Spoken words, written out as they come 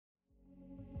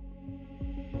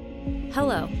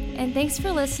Hello, and thanks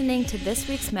for listening to this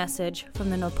week's message from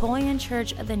the Napoleon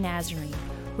Church of the Nazarene,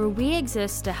 where we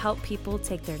exist to help people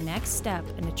take their next step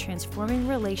in a transforming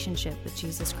relationship with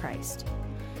Jesus Christ.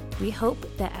 We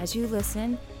hope that as you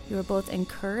listen, you are both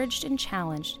encouraged and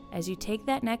challenged as you take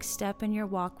that next step in your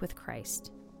walk with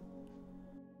Christ.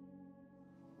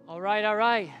 All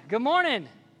right. Good morning.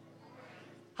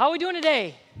 How are we doing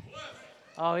today?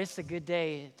 Oh, it's a good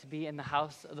day to be in the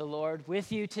house of the Lord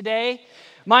with you today.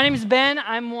 My name is Ben.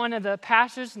 I'm one of the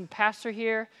pastors and pastor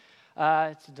here.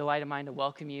 It's a delight of mine to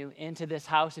welcome you into this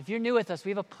house. If you're new with us,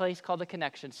 we have a place called the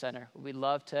Connection Center. We'd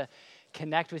love to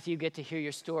connect with you, get to hear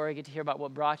your story, get to hear about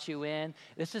what brought you in.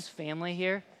 This is family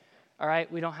here, all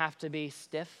right? We don't have to be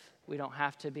stiff. We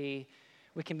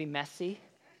can be messy.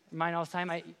 Remind all the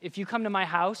time, if you come to my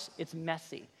house, it's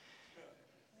messy.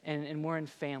 And we're in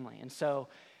family. And so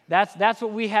that's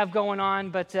what we have going on.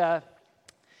 But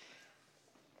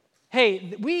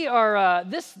hey, we are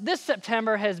this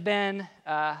September has been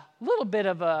a little bit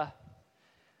of a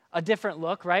different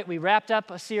look, right? We wrapped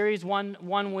up a series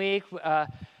one week,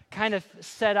 kind of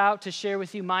set out to share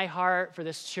with you my heart for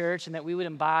this church and that we would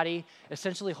embody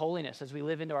essentially holiness as we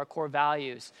live into our core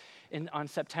values on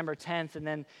September 10th. And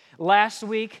then last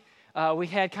week, we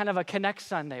had kind of a Connect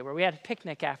Sunday where we had a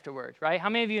picnic afterward, right? How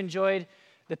many of you enjoyed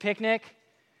the picnic?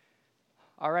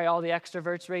 All right, all the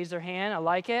extroverts raise their hand. I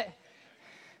like it.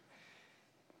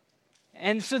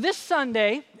 And so this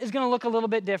Sunday is going to look a little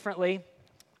bit differently.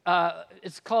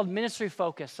 It's called Ministry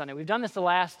Focus Sunday. We've done this the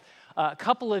last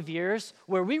couple of years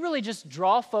where we really just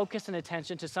draw focus and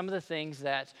attention to some of the things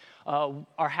that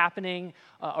are happening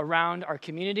around our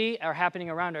community, are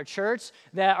happening around our church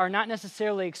that are not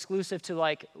necessarily exclusive to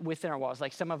like within our walls,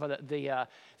 like some of the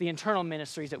internal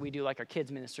ministries that we do, like our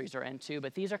kids ministries are into.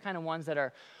 But these are kind of ones that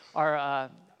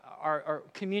are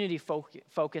community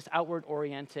focused, outward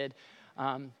oriented.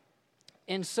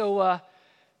 And so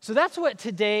that's what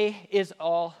today is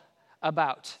all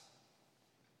about.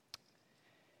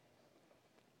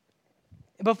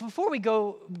 But before we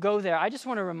go there, I just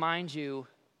want to remind you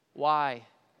why.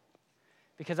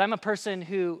 Because I'm a person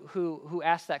who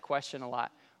asks that question a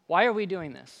lot. Why are we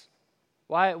doing this?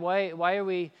 Why are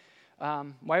we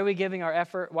giving our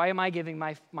effort? Why am I giving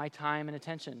my time and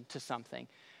attention to something?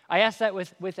 I ask that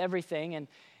with everything,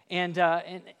 and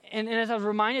as I was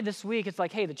reminded this week, it's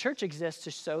like, hey, the church exists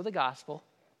to sow the gospel,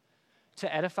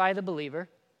 to edify the believer.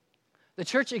 The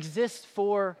church exists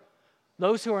for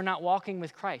those who are not walking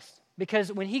with Christ.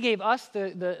 Because when he gave us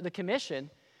the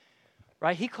commission,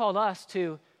 right, he called us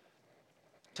to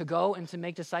go and to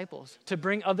make disciples, to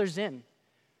bring others in,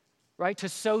 right, to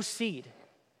sow seed,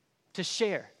 to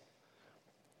share.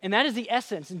 And that is the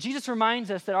essence. And Jesus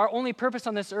reminds us that our only purpose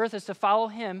on this earth is to follow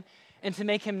him and to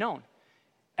make him known.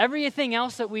 Everything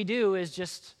else that we do is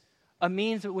just a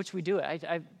means at which we do it.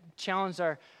 I've challenged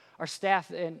our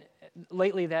staff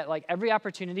lately that like every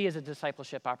opportunity is a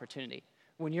discipleship opportunity.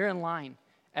 When you're in line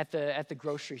at the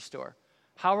grocery store,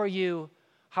 how are you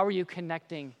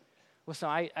connecting with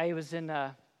someone? I was in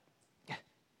I'll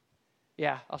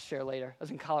share later. I was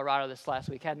in Colorado this last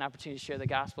week. Had an opportunity to share the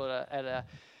gospel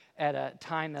at a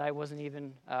time that I wasn't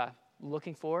even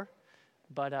looking for,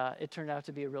 but it turned out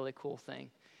to be a really cool thing.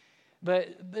 But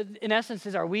in essence,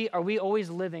 are we always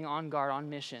living on guard, on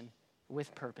mission,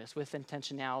 with purpose, with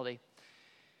intentionality?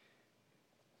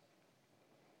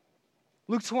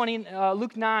 Luke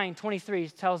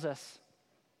 9:23 tells us,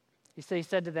 he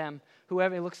said to them, he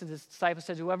looks at his disciples,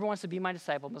 says, whoever wants to be my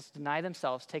disciple must deny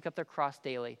themselves, take up their cross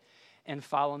daily, and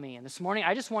follow me. And this morning,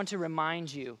 I just want to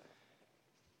remind you,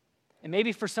 and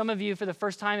maybe for some of you, for the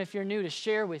first time, if you're new, to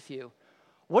share with you,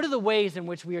 what are the ways in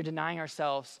which we are denying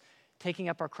ourselves, taking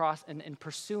up our cross, and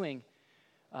pursuing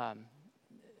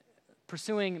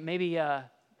maybe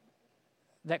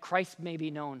that Christ may be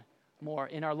known more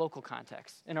in our local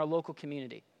context, in our local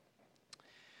community.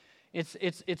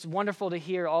 It's wonderful to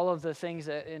hear all of the things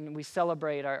and we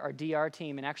celebrate our DR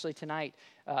team. And actually tonight,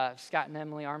 Scott and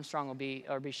Emily Armstrong will be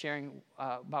sharing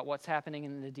about what's happening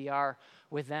in the DR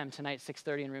with them tonight,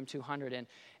 6:30 in room 200.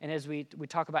 And as we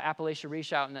talk about Appalachia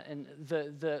Reach Out and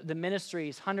the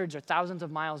ministries hundreds or thousands of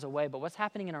miles away, but what's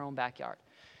happening in our own backyard,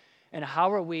 and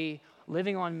how are we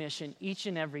living on mission each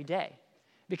and every day?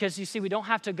 Because you see, we don't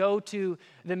have to go to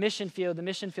the mission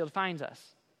field finds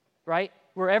us, right?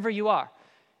 Wherever you are.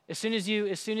 As soon as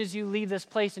you leave this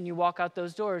place and you walk out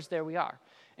those doors, there we are.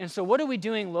 And so what are we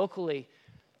doing locally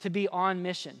to be on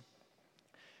mission?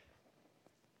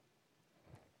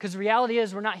 Because the reality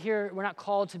is we're not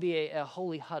called to be a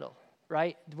holy huddle,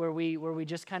 right? Where we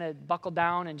just kind of buckle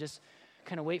down and just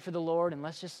kind of wait for the Lord and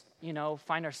let's just,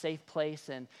 find our safe place.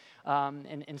 And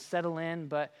and settle in,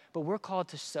 but we're called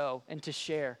to sow and to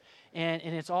share. And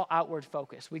it's all outward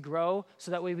focus. We grow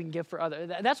so that way we can give for others.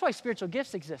 That's why spiritual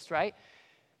gifts exist, right?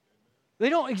 They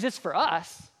don't exist for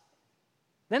us.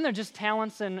 Then they're just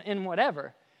talents and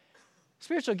whatever.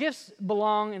 Spiritual gifts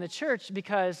belong in the church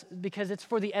because it's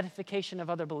for the edification of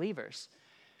other believers.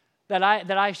 That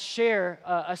I share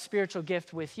a spiritual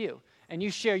gift with you, and you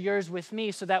share yours with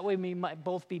me, so that way we might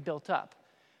both be built up,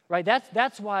 right?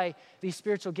 That's why these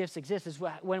spiritual gifts exist, is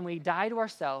when we die to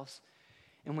ourselves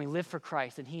and we live for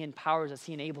Christ, and he empowers us,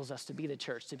 he enables us to be the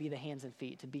church, to be the hands and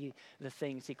feet, to be the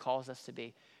things he calls us to be.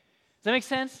 Does that make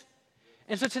sense?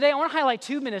 And so today I want to highlight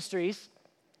 2 ministries,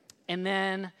 and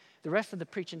then the rest of the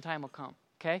preaching time will come,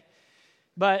 okay?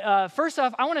 But first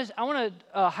off, I want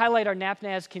to highlight our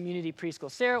NapNaz Community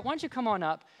Preschool. Sarah, why don't you come on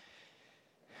up?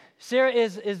 Sarah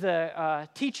is the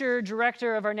teacher,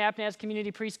 director of our NapNaz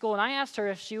Community Preschool, and I asked her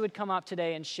if she would come up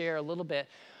today and share a little bit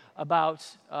about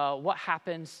what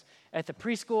happens at the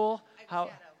preschool.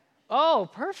 Oh,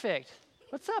 perfect.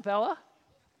 What's up, Ella?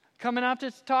 Coming up to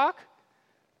talk?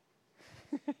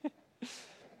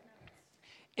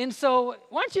 And so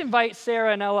why don't you invite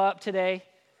Sarah and Ella up today?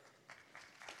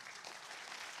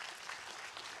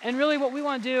 And really what we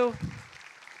want to do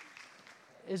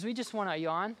is we just want to, are you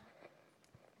on?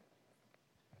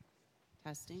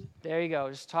 Testing. There you go,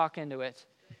 just talk into it.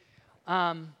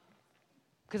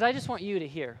 Because I just want you to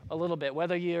hear a little bit,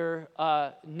 whether you're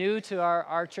new to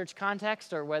our church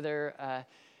context or whether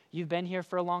you've been here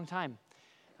for a long time.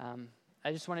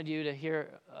 I just wanted you to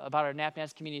hear about our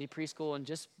NapNaz Community Preschool and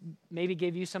just maybe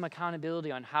give you some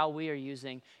accountability on how we are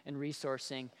using and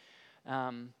resourcing,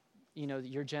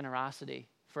 your generosity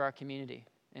for our community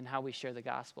and how we share the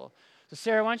gospel. So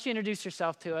Sarah, why don't you introduce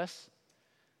yourself to us?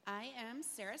 I am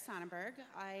Sarah Sonnenberg.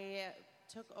 I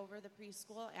took over the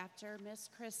preschool after Miss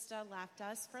Krista left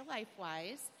us for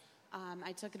LifeWise.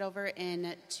 I took it over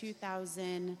in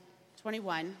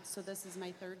 2021, so this is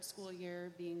my 3rd school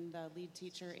year being the lead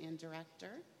teacher and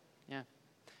director. Yeah.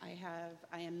 I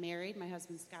am married. My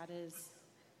husband Scott is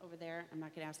over there. I'm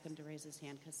not going to ask him to raise his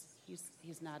hand because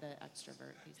he's not an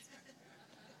extrovert.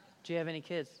 Do you have any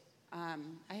kids? I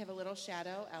have a little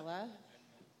shadow, Ella.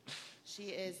 She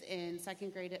is in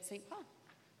 2nd grade at St. Paul.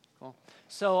 Cool.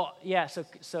 So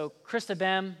Krista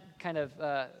Behm kind of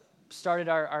started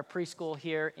our preschool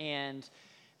here, and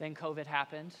then COVID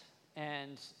happened,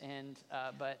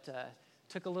 but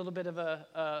took a little bit of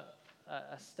a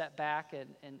step back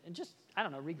and just, I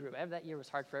don't know, regroup. That year was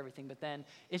hard for everything, but then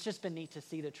it's just been neat to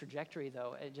see the trajectory,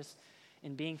 though. It just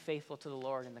in being faithful to the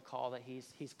Lord and the call that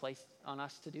He's placed on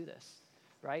us to do this,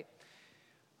 right?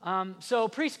 So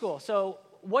preschool. So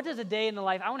what does a day in the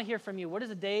life? I want to hear from you. What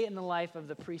does a day in the life of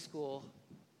the preschool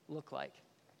look like?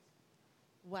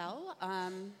 Well,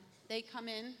 they come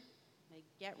in, they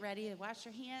get ready, they wash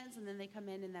their hands, and then they come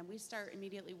in, and then we start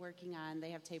immediately working on. They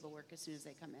have table work as soon as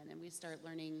they come in, and we start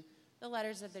learning the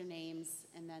letters of their names,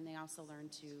 and then they also learn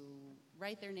to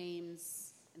write their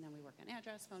names, and then we work on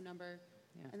address, phone number.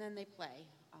 Yeah. And then they play.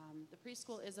 The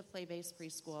preschool is a play-based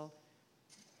preschool.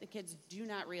 The kids do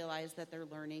not realize that they're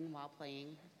learning while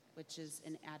playing, which is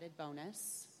an added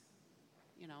bonus.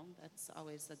 That's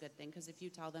always a good thing, because if you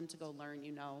tell them to go learn,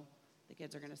 the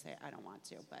kids are going to say, I don't want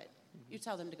to. But you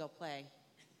tell them to go play,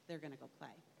 they're going to go play.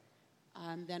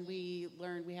 Then we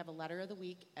have a letter of the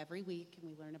week every week,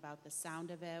 and we learn about the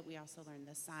sound of it. We also learn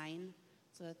the sign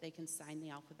so that they can sign the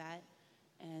alphabet.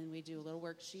 And we do a little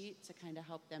worksheet to kind of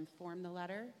help them form the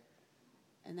letter.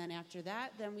 And then after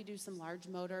that, then we do some large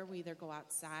motor. We either go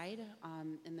outside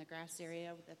in the grass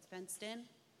area that's fenced in,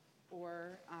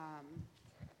 or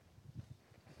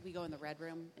we go in the red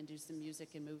room and do some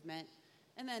music and movement.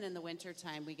 And then in the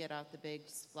wintertime, we get out the big,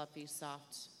 fluffy,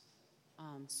 soft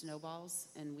snowballs,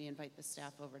 and we invite the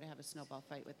staff over to have a snowball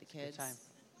fight with the kids. Good time.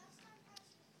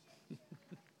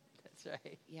 That's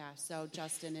right. Yeah, so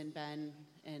Justin and Ben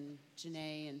and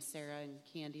Janae and Sarah and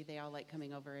Candy, they all like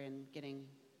coming over and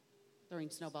throwing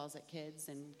snowballs at kids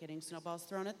and getting snowballs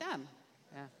thrown at them.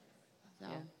 Yeah. So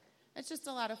it's just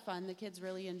a lot of fun. The kids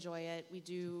really enjoy it. We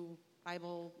do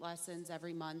Bible lessons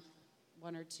every month,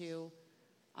 1 or 2.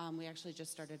 We actually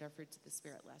just started our Fruits of the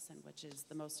Spirit lesson, which is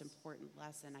the most important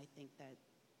lesson I think that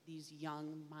these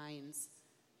young minds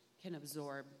can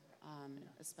absorb,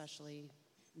 especially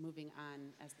moving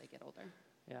on as they get older.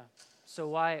 Yeah. So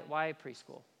why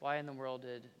preschool? Why in the world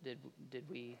did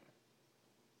we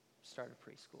start a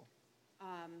preschool?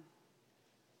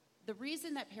 The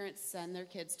reason that parents send their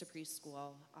kids to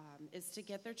preschool is to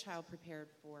get their child prepared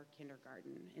for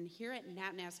kindergarten. And here at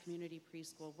NapNaz Community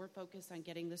Preschool, we're focused on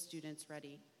getting the students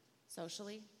ready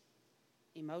socially,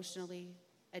 emotionally,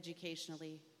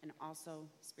 educationally, and also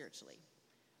spiritually.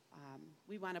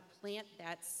 We want to plant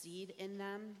that seed in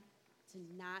them to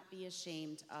not be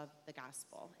ashamed of the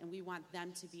gospel. And we want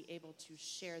them to be able to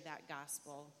share that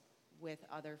gospel with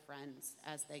other friends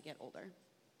as they get older.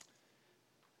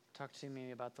 Talk to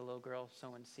me about the little girl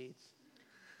sowing seeds.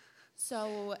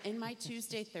 So in my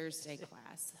Tuesday, Thursday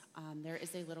class, there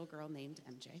is a little girl named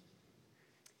MJ.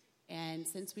 And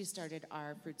since we started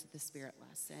our Fruits of the Spirit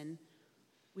lesson,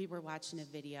 we were watching a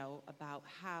video about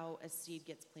how a seed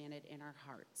gets planted in our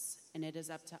hearts. And it is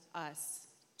up to us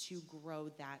to grow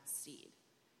that seed.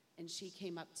 And she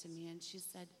came up to me and she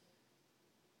said,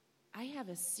 I have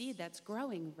a seed that's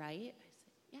growing, right? I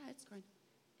said, yeah, it's growing.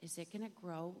 Is it going to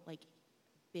grow like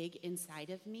big inside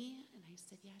of me? And I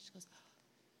said, yeah. She goes,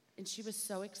 and she was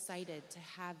so excited to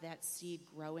have that seed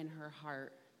grow in her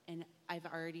heart. And I've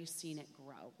already seen it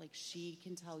grow. Like, she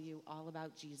can tell you all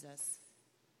about Jesus.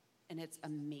 And it's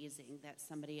amazing that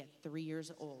somebody at 3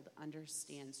 years old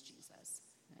understands Jesus.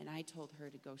 And I told her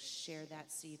to go share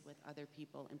that seed with other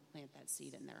people and plant that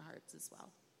seed in their hearts as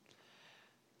well.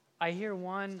 I hear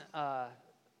one of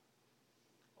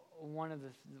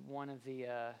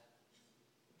the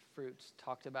fruits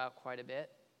talked about quite a bit.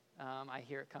 I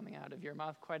hear it coming out of your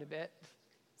mouth quite a bit.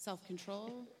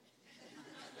 Self-control,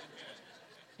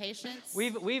 patience.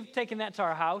 We've taken that to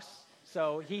our house,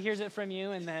 so he hears it from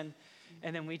you, and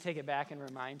then we take it back and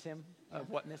remind him of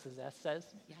what Mrs. S says.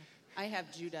 Yeah. I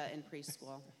have Judah in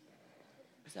preschool.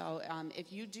 So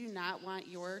if you do not want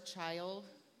your child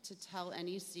to tell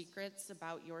any secrets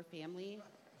about your family,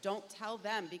 don't tell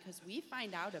them, because we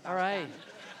find out about All right. them.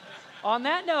 On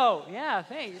that note, yeah,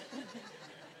 thanks.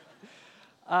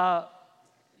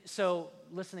 So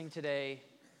listening today,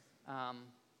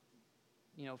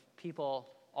 people,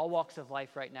 all walks of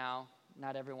life right now,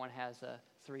 not everyone has a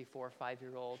 3, 4,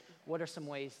 5-year-old. What are some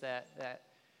ways that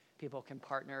people can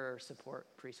partner or support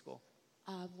preschool?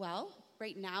 Well,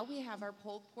 right now we have our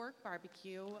pulled pork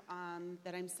barbecue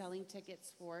that I'm selling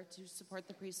tickets for to support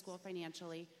the preschool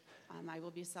financially. I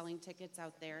will be selling tickets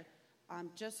out there.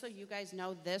 Just so you guys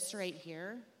know, this right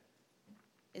here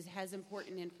has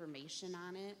important information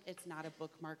on it. It's not a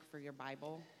bookmark for your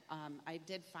Bible. I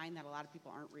did find that a lot of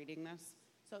people aren't reading this.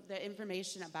 So the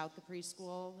information about the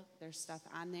preschool, there's stuff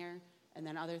on there, and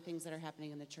then other things that are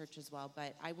happening in the church as well.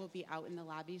 But I will be out in the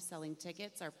lobby selling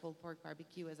tickets. Our pulled pork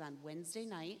barbecue is on Wednesday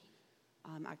night,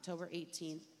 October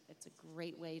 18th. It's a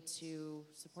great way to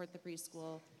support the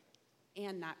preschool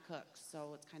and not cook,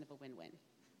 so it's kind of a win-win.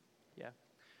 Yeah.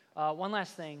 One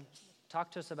last thing.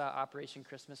 Talk to us about Operation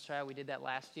Christmas Child. We did that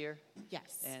last year.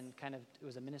 Yes. And it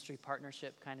was a ministry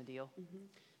partnership kind of deal. Mm-hmm.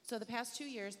 So the past 2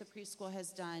 years, the preschool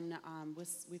has done,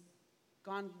 we've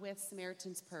gone with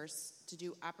Samaritan's Purse to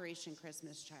do Operation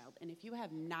Christmas Child. And if you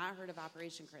have not heard of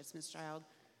Operation Christmas Child,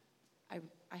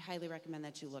 I highly recommend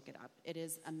that you look it up. It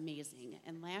is amazing.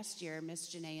 And last year,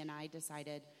 Miss Janae and I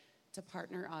decided to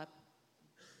partner up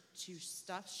to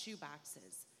stuff shoe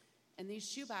boxes. And these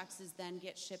shoe boxes then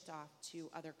get shipped off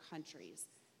to other countries,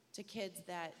 to kids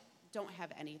that don't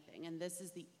have anything. And this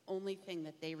is the only thing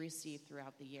that they receive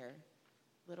throughout the year.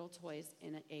 Little toys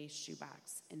in a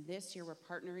shoebox. And this year we're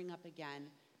partnering up again,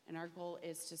 and our goal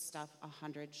is to stuff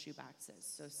 100 shoeboxes.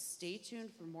 So stay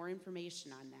tuned for more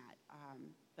information on that.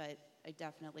 But I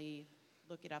definitely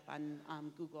look it up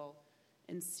on Google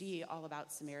and see all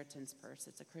about Samaritan's Purse.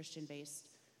 It's a Christian-based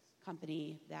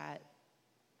company that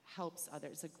helps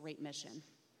others. It's a great mission.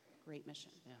 Great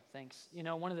mission. Yeah, thanks.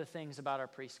 One of the things about our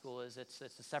preschool is it's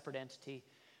a separate entity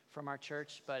from our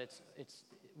church, but it's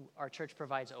our church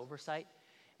provides oversight.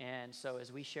 And so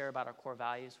as we share about our core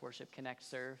values, worship, connect,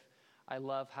 serve, I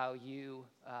love how you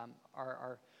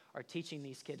are teaching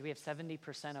these kids. We have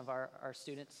 70% of our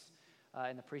students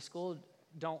in the preschool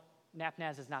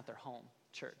NapNaz is not their home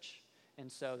church.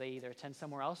 And so they either attend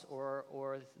somewhere else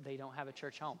or they don't have a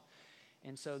church home.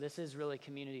 And so this is really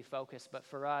community focused, but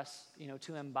for us,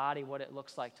 to embody what it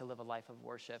looks like to live a life of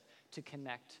worship, to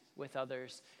connect with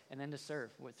others, and then to serve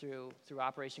through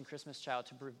Operation Christmas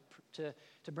Child,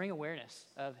 to bring awareness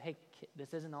of, hey,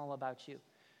 this isn't all about you,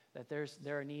 that there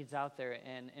are needs out there,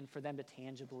 and for them to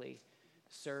tangibly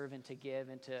serve and to give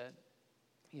and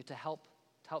to help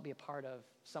be a part of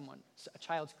a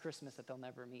child's Christmas that they'll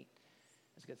never meet.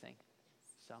 That's a good thing.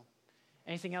 So,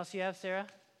 anything else you have, Sarah?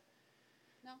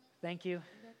 No. Thank you.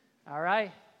 All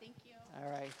right. Thank you. All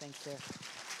right. Thanks, Sarah.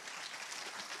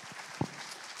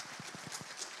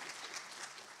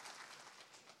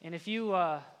 And if you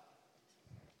want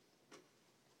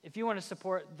to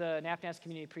support the NapNaz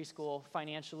Community Preschool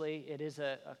financially, it is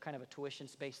a kind of a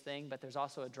tuition-based thing, but there's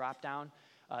also a drop-down.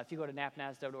 If you go to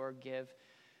napnaz.org, give,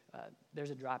 there's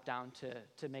a drop down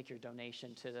to make your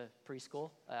donation to the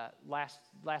preschool.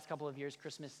 Last couple of years,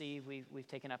 Christmas Eve, we've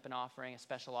taken up an offering, a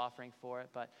special offering for it.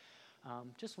 But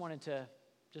just wanted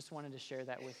to share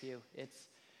that with you. It's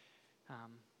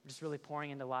just really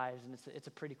pouring into lives, and it's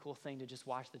a pretty cool thing to just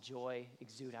watch the joy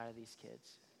exude out of these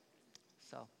kids.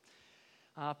 So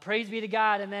praise be to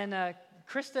God. And then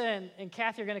Krista and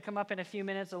Cathy are going to come up in a few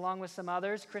minutes along with some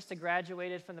others. Krista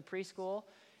graduated from the preschool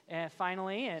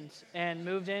finally and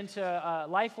moved into a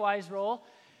LifeWise role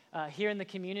here in the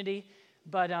community.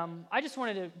 But I just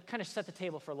wanted to kind of set the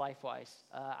table for LifeWise.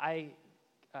 I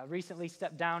recently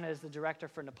stepped down as the director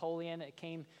for Napoleon.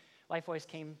 LifeWise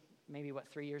came maybe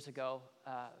 3 years ago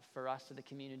for us to the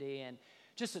community, and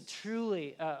just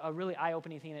a really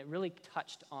eye-opening thing that really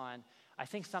touched on, I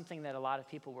think, something that a lot of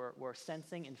people were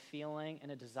sensing and feeling,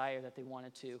 and a desire that they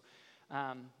wanted to,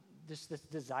 this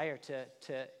desire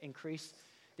to increase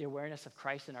the awareness of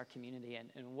Christ in our community,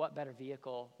 and what better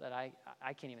vehicle that I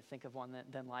can't even think of one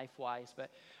than LifeWise.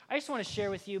 But I just want to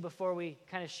share with you before we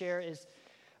kind of share is,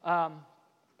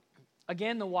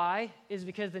 again, the why is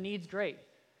because the need's great.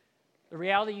 The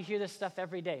reality, you hear this stuff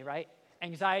every day, right?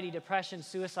 Anxiety, depression,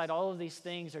 suicide, all of these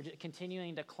things are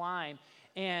continuing to climb.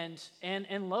 And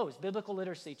lows, biblical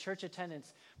literacy, church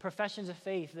attendance, professions of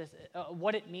faith,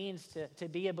 what it means to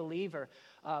be a believer,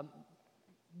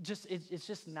 it's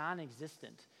just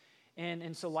non-existent.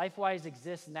 And so LifeWise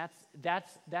exists, and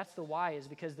that's the why, is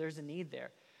because there's a need there.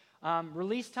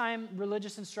 Release time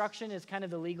religious instruction is kind of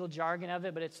the legal jargon of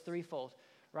it, but it's threefold,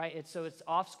 right? It's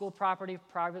off-school property,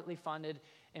 privately funded,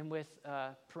 and with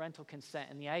parental consent.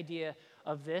 And the idea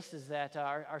of this is that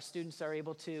our students are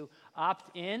able to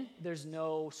opt in. There's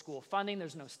no school funding,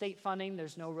 there's no state funding,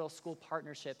 there's no real school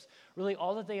partnerships. Really,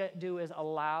 all that they do is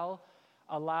allow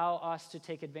us to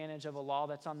take advantage of a law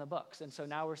that's on the books. And so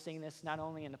now we're seeing this not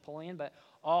only in Napoleon, but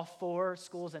all 4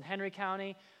 schools in Henry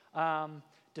County,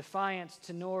 Defiance,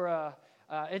 Tenora.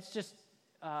 It's just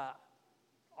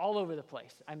all over the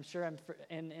place. I'm sure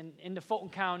into Fulton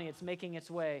County, it's making its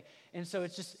way. And so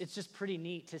it's just pretty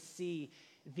neat to see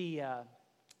the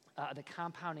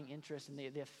compounding interest and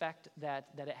the effect that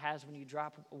it has when you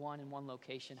drop one in one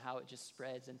location, how it just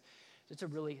spreads. And it's a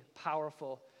really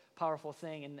powerful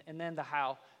thing. And then the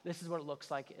how. This is what it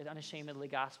looks like at Unashamedly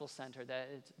Gospel Center, that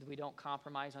we don't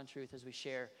compromise on truth as we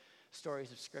share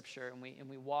stories of Scripture, and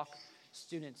we walk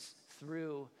students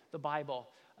through the Bible.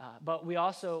 But we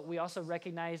also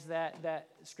recognize that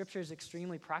Scripture is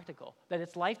extremely practical, that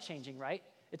it's life-changing, right?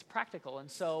 It's practical, and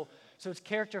so it's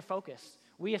character-focused.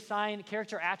 We assign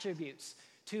character attributes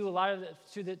to a lot of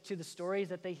to the stories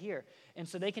that they hear, and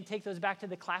so they can take those back to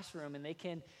the classroom, and they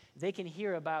can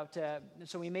hear about.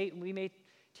 So we may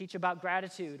teach about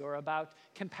gratitude or about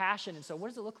compassion, and so what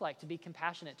does it look like to be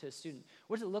compassionate to a student?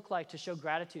 What does it look like to show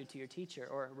gratitude to your teacher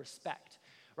or respect?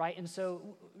 Right? And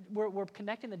so we're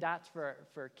connecting the dots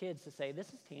for kids to say, this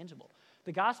is tangible.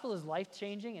 The gospel is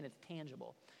life-changing, and it's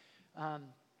tangible.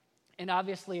 And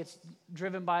obviously, it's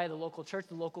driven by the local church,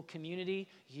 the local community,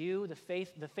 the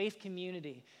faith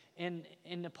community in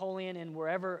Napoleon and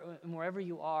wherever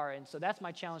you are. And so that's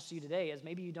my challenge to you today, is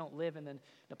maybe you don't live in the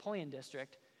Napoleon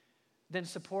district, then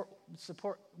support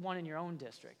one in your own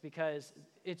district, because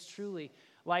it's truly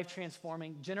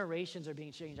life-transforming. Generations are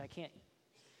being changed.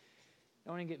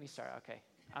 Don't even get me started. Okay,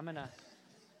 I'm going to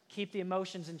keep the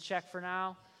emotions in check for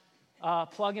now.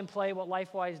 Plug and play. What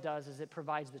LifeWise does is it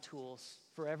provides the tools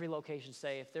for every location.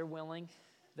 Say, if they're willing,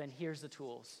 then here's the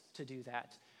tools to do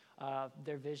that.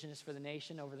 Their vision is for the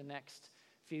nation over the next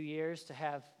few years to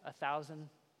have 1,000+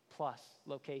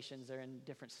 locations. They're in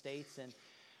different states and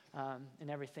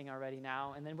everything already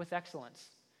now. And then with excellence,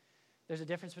 there's a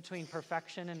difference between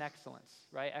perfection and excellence,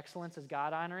 right? Excellence is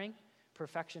God-honoring.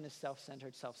 Perfection is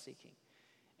self-centered, self-seeking.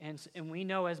 And we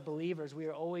know as believers, we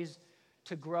are always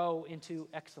to grow into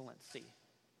excellency.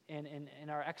 And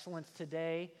our excellence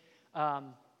today,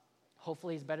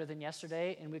 hopefully, is better than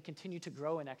yesterday, and we continue to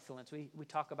grow in excellence. We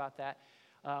talk about that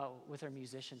with our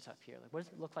musicians up here. Like, what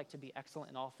does it look like to be excellent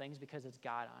in all things? Because it's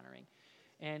God-honoring.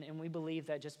 And we believe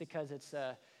that just because it's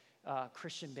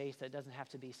Christian-based, that it doesn't have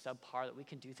to be subpar, that we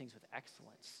can do things with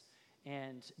excellence.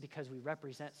 And because we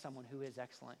represent someone who is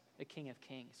excellent, the King of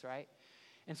Kings, right?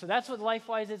 And so that's what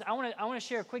LifeWise is. I want to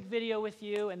share a quick video with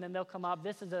you, and then they'll come up.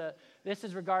 This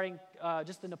is regarding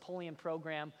just the Napoleon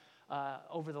program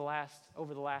over the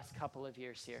last couple of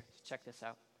years here. So check this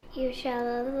out. You shall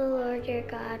love the Lord your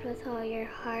God with all your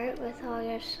heart, with all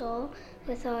your soul,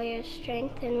 with all your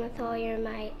strength, and with all your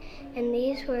might. And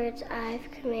these words I've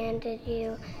commanded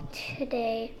you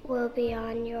today will be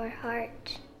on your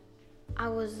heart. I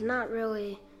was not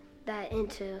really that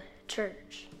into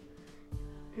church.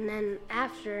 And then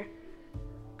after,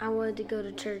 I wanted to go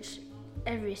to church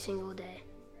every single day.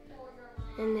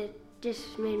 And it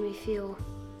just made me feel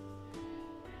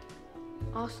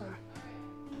awesome.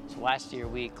 So last year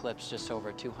we eclipsed just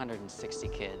over 260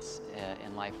 kids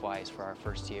in LifeWise for our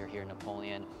first year here in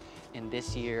Napoleon. And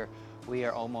this year we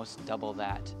are almost double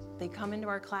that. They come into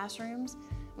our classrooms.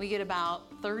 We get about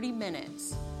 30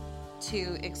 minutes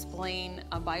to explain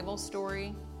a Bible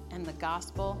story and the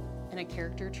gospel and a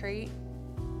character trait.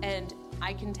 And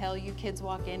I can tell you, kids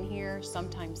walk in here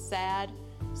sometimes sad,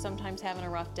 sometimes having a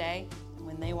rough day. And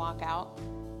when they walk out,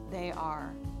 they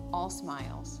are all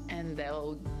smiles. And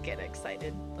they'll get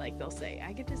excited, like they'll say,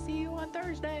 I get to see you on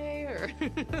Thursday, or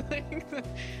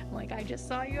like, I just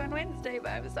saw you on Wednesday,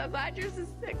 but I'm so glad you're so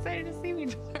excited to see me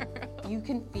tomorrow. You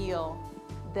can feel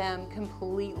them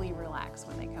completely relax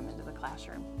when they come into the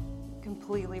classroom.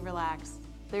 Completely relax.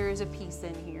 There is a peace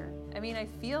in here. I mean, I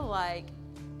feel like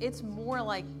it's more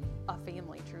like a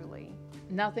family, truly.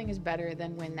 Nothing is better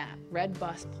than when that red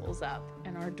bus pulls up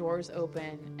and our doors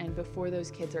open, and before those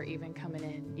kids are even coming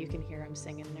in, you can hear them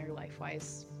singing their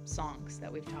LifeWise songs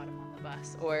that we've taught them on the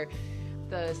bus. Or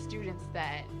the students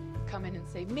that come in and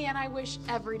say, man, I wish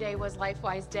every day was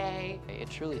LifeWise Day. It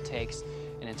truly takes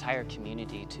an entire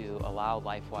community to allow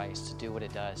LifeWise to do what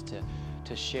it does,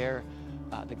 to share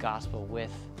the gospel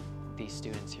with these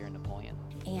students here in Napoleon.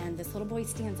 And this little boy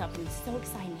stands up and he's so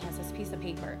excited. He has this piece of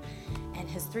paper, and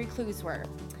his 3 clues were,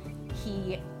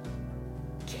 he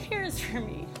cares for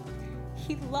me,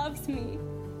 he loves me,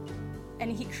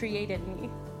 and he created me.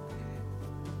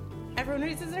 Everyone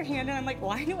raises their hand and I'm like,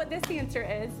 well, I know what this answer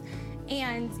is.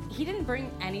 And he didn't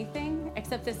bring anything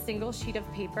except a single sheet of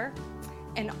paper,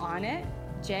 and on it,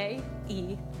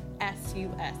 JESUS.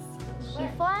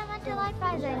 Before I went to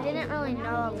LifeWise, I didn't really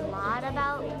know a lot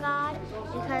about God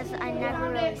because I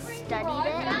never really studied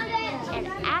it. And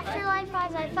after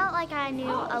LifeWise, I felt like I knew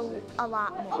a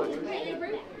lot more.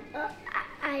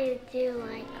 I do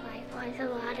like LifeWise a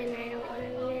lot, and I don't want to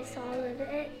miss all of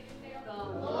it. The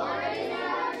Lord is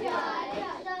our judge.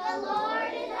 The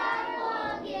Lord is our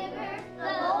lawgiver.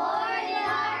 The Lord is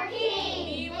our king.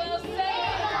 He will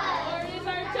save us. The Lord is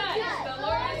our judge. The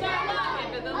Lord is our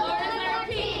lawgiver. The Lord is our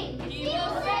king. He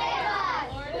will save us.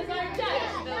 The Lord is our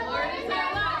judge. The Lord is our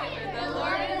lawgiver. The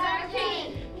Lord is our king.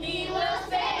 He will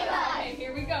save us. Okay,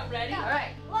 here we go. Ready? All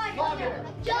right. Lawgiver.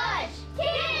 Judge.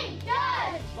 King.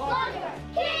 Judge. Lawgiver.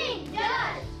 King.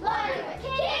 Judge. Lawgiver.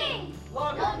 King.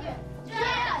 Lawgiver.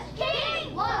 Judge.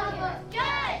 King. Lawgiver.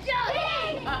 Judge.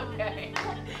 King. Okay.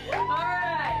 All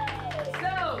right.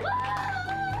 So,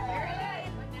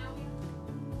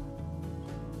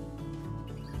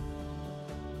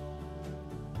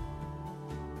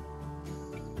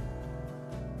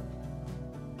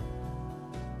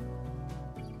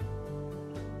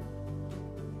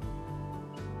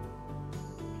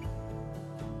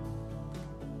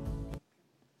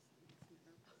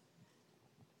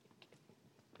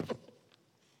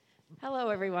 hello,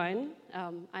 everyone.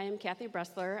 I am Cathy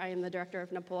Bressler. I am the director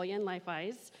of Napoleon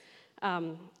LifeWise.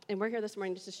 And we're here this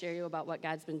morning just to share you about what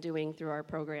God's been doing through our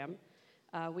program.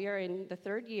 We are in the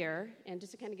 3rd year, and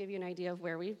just to kind of give you an idea of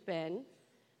where we've been,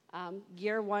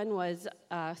 year 1 was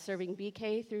serving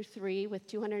BK through 3 with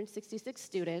 266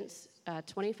 students,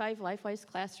 25 LifeWise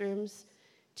classrooms,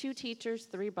 2 teachers,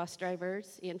 3 bus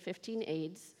drivers, and 15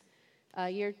 aides.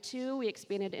 Year 2, we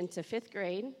expanded into 5th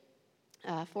grade,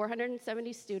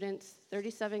 470 students,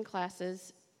 37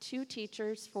 classes, 2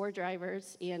 teachers, 4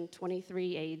 drivers, and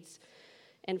 23 aides.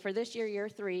 And for this year, year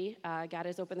 3, God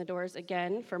has opened the doors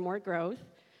again for more growth.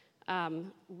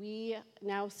 We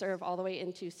now serve all the way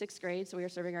into 6th grade, so we are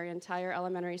serving our entire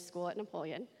elementary school at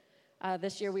Napoleon.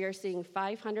 This year, we are seeing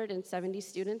 570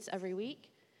 students every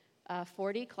week,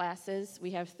 40 classes.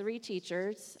 We have 3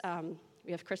 teachers.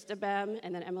 We have Krista Behm,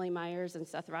 and then Emily Myers and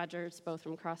Seth Rogers, both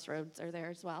from Crossroads, are there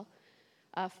as well.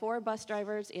 4 bus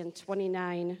drivers and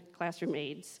 29 classroom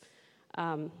aides.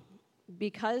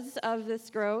 Because of this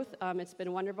growth, it's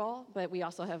been wonderful, but we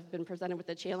also have been presented with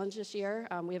a challenge this year.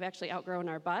 We have actually outgrown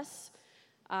our bus.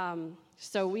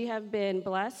 So we have been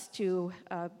blessed to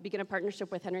begin a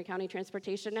partnership with Henry County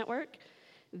Transportation Network.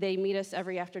 They meet us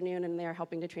every afternoon, and they're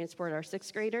helping to transport our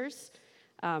 6th graders.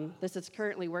 This is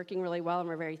currently working really well, and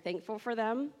we're very thankful for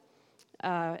them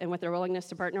and with their willingness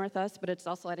to partner with us, but it's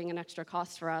also adding an extra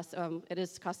cost for us. It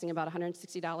is costing about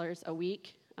 $160 a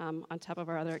week on top of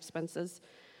our other expenses.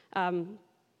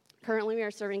 Currently, we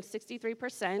are serving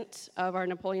 63% of our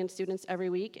Napoleon students every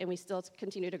week, and we still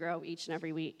continue to grow each and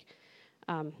every week.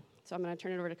 So I'm going to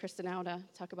turn it over to Krista now to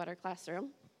talk about our classroom.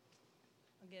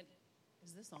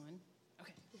 Is this on?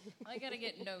 Okay. I got to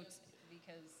get notes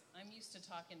because I'm used to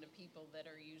talking to people that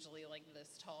are usually like this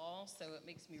tall, so it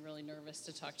makes me really nervous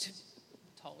to talk to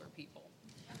taller people.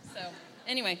 So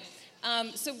anyway,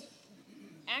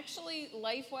 actually,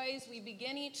 LifeWise, we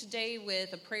begin each day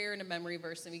with a prayer and a memory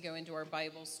verse, and we go into our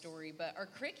Bible story. But our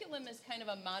curriculum is kind of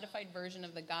a modified version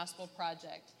of the Gospel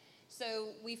Project. So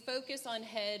we focus on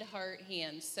head, heart,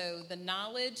 hands. So the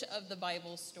knowledge of the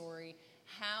Bible story,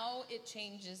 how it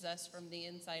changes us from the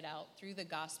inside out through the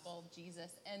gospel of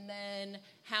Jesus, and then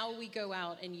how we go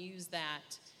out and use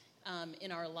that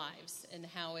in our lives and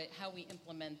how we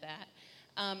implement that.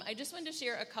 I just wanted to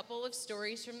share a couple of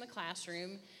stories from the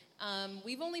classroom.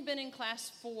 We've only been in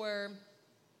class for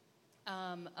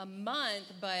a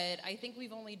month, but I think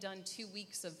we've only done 2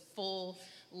 weeks of full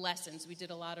lessons. We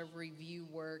did a lot of review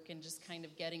work and just kind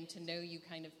of getting to know you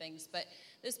kind of things. But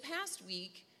this past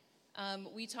week,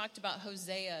 we talked about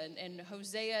Hosea, and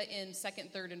Hosea in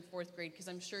 2nd, 3rd, and 4th grade, because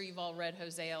I'm sure you've all read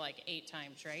Hosea like 8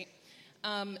 times, right?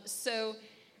 So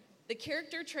the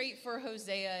character trait for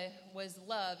Hosea was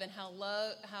love, and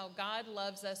how God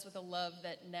loves us with a love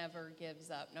that never gives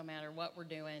up. No matter what we're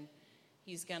doing,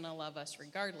 he's going to love us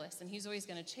regardless, and he's always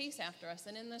going to chase after us.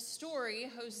 And in the story,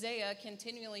 Hosea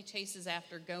continually chases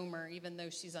after Gomer, even though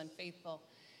she's unfaithful,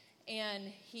 and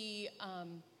he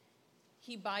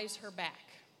buys her back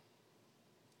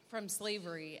from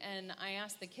slavery. And I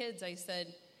asked the kids, I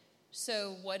said,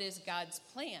 so what is God's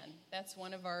plan? That's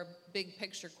one of our big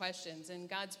picture questions. And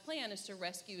God's plan is to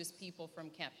rescue his people from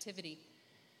captivity.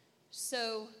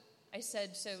 So I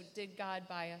said, so did God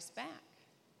buy us back?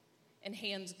 And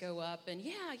hands go up, and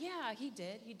yeah, he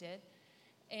did.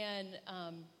 And,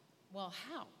 well,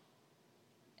 how?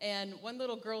 And one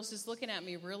little girl's just looking at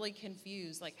me really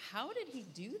confused, like, how did he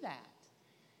do that?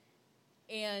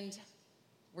 And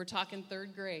we're talking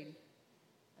 3rd grade.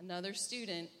 Another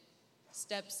student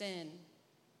steps in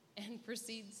and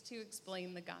proceeds to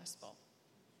explain the gospel.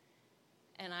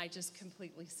 And I just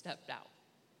completely stepped out.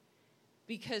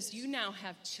 Because you now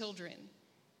have children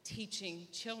teaching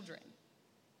children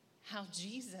how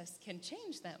Jesus can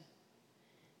change them.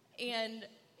 And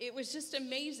it was just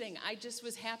amazing. I just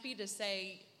was happy to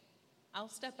say, I'll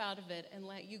step out of it and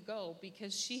let you go,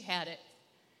 because she had it.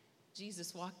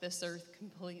 Jesus walked this earth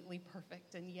completely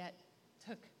perfect and yet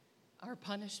took our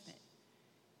punishment.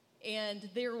 And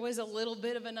there was a little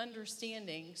bit of an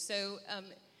understanding. So,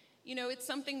 it's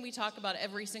something we talk about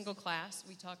every single class.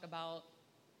 We talk about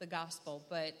the gospel,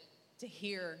 but to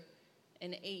hear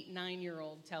an 8,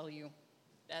 9-year-old tell you,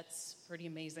 that's pretty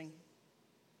amazing.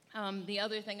 The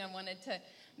other thing I wanted to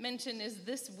mention is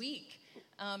this week,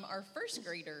 our 1st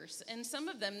graders, and some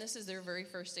of them, this is their very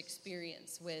first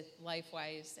experience with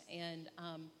LifeWise, and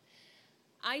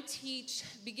I teach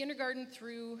begindergarten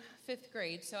through 5th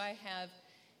grade, so I have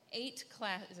 8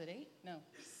 classes. Is it 8? No,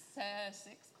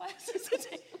 6 classes a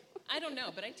day. I don't know,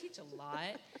 but I teach a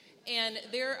lot, and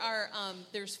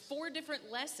there's 4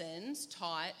 different lessons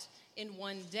taught in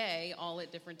one day, all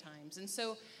at different times, and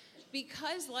so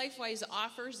because LifeWise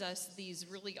offers us these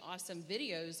really awesome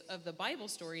videos of the Bible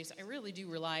stories, I really do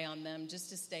rely on them just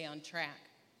to stay on track.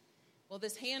 Well,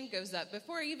 this hand goes up.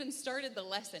 Before I even started the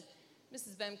lesson,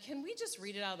 Mrs. Behm, can we just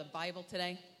read it out of the Bible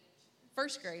today?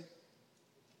 1st grade.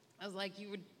 I was like, you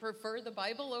would prefer the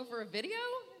Bible over a video?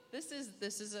 This is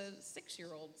a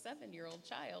 6-year-old, 7-year-old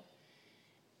child.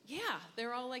 Yeah,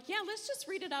 they're all like, yeah, let's just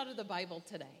read it out of the Bible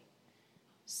today.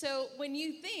 So when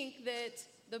you think that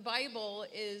the Bible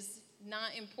is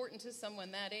not important to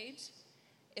someone that age,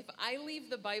 if I leave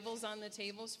the Bibles on the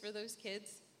tables for those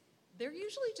kids, they're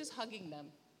usually just hugging them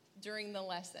during the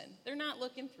lesson. They're not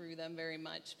looking through them very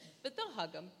much, but they'll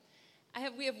hug them.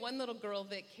 We have one little girl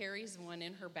that carries one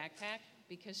in her backpack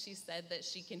because she said that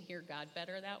she can hear God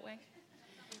better that way.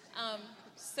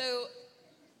 So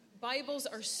Bibles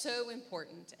are so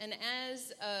important. And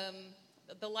as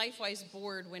the LifeWise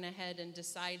board went ahead and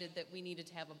decided that we needed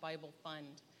to have a Bible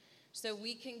fund, so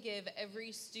we can give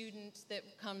every student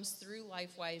that comes through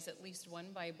LifeWise at least one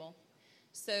Bible.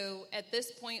 So at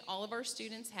this point, all of our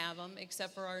students have them,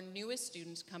 except for our newest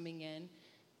students coming in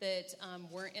that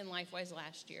weren't in LifeWise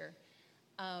last year.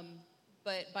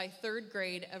 But by 3rd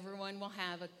grade, everyone will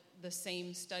have the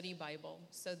same study Bible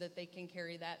so that they can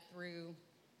carry that through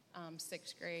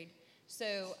 6th grade.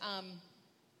 So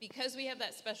because we have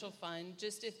that special fund,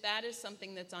 just if that is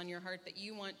something that's on your heart that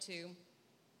you want to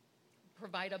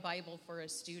provide a Bible for a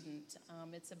student,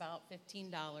 it's about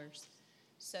 $15.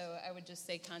 So I would just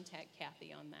say contact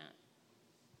Cathy on that.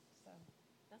 So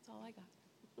that's all I got.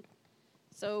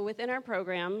 So within our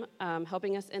program,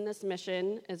 helping us in this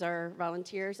mission is our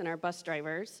volunteers and our bus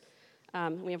drivers.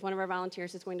 We have one of our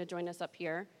volunteers who's going to join us up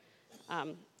here.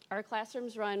 Our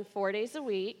classrooms run 4 days a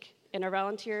week, and our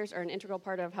volunteers are an integral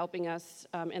part of helping us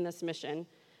in this mission.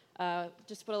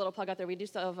 Just to put a little plug out there, we do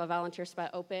still have a volunteer spot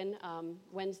open.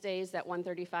 Wednesdays, that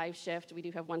 1:35 shift, we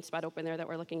do have one spot open there that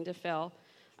we're looking to fill.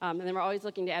 And then we're always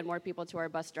looking to add more people to our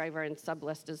bus driver and sub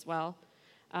list as well.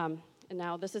 And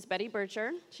now this is Betty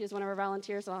Bircher. She's one of our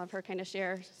volunteers. I'll have her kind of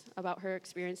share about her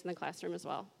experience in the classroom as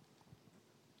well.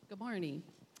 Good morning.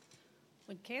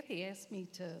 When Cathy asked me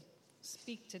to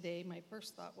speak today, my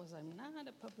first thought was I'm not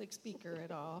a public speaker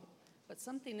at all, but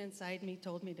something inside me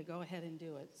told me to go ahead and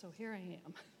do it, so here I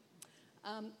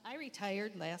am. I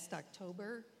retired last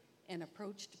October and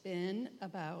approached Ben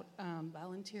about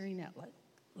volunteering at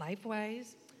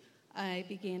LifeWise. I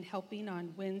began helping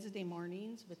on Wednesday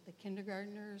mornings with the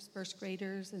kindergartners, first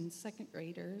graders, and second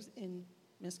graders in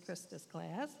Miss Krista's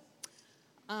class.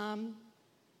 On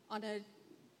a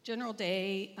general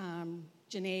day,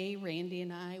 Janae, Randy,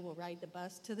 and I will ride the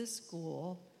bus to the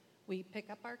school. We pick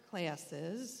up our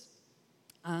classes.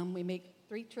 We make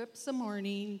 3 trips a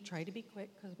morning, try to be quick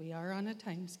because we are on a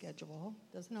time schedule.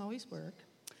 Doesn't always work.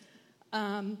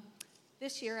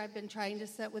 This year I've been trying to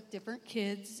sit with different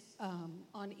kids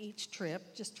on each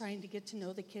trip, just trying to get to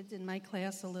know the kids in my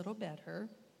class a little better.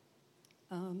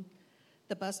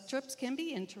 The bus trips can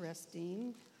be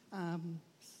interesting.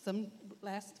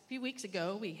 Last few weeks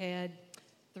ago we had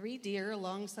 3 deer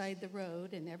alongside the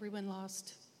road, and everyone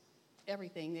lost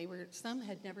everything. Some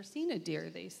had never seen a deer,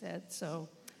 they said. So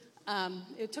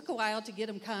it took a while to get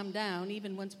them calmed down,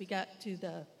 even once we got to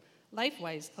the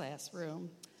LifeWise classroom.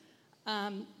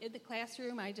 In the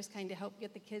classroom, I just kind of help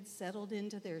get the kids settled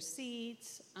into their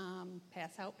seats,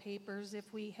 pass out papers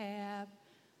if we have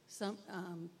some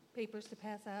papers to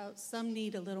pass out. Some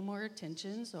need a little more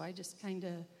attention, so I just kind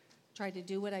of try to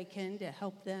do what I can to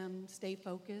help them stay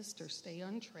focused or stay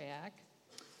on track.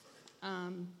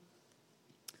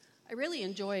 I really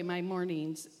enjoy my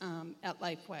mornings at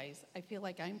LifeWise. I feel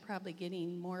like I'm probably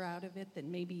getting more out of it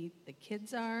than maybe the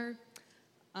kids are.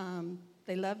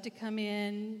 They love to come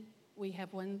in. We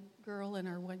have one girl in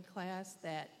our one class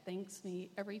that thanks me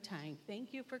every time.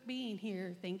 Thank you for being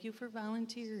here. Thank you for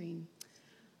volunteering.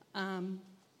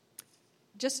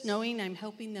 Just knowing I'm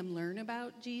helping them learn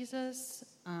about Jesus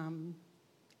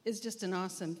is just an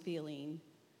awesome feeling.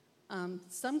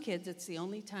 Some kids, it's the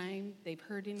only time they've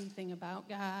heard anything about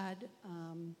God.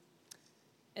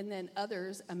 And then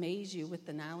others amaze you with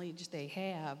the knowledge they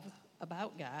have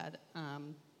about God.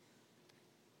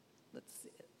 Let's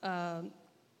see.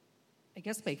 I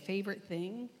guess my favorite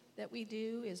thing that we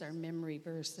do is our memory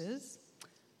verses.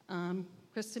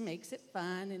 Krista makes it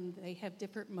fun, and they have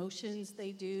different motions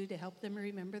they do to help them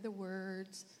remember the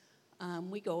words.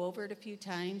 We go over it a few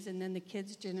times, and then the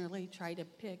kids generally try to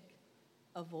pick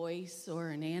a voice or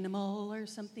an animal or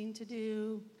something to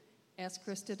do. Ask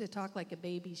Krista to talk like a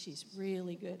baby. She's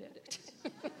really good at it.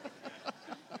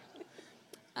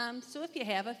 So if you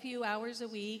have a few hours a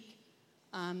week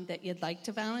that you'd like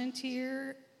to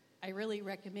volunteer, I really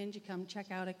recommend you come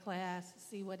check out a class,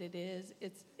 see what it is.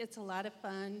 It's a lot of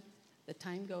fun. The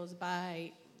time goes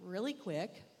by really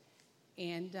quick,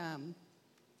 and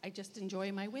I just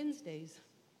enjoy my Wednesdays.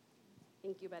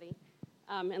 Thank you, Betty.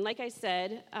 And like I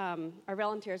said, our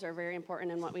volunteers are very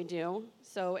important in what we do.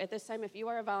 So at this time, if you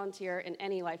are a volunteer in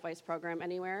any LifeWise program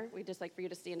anywhere, we'd just like for you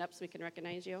to stand up so we can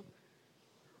recognize you.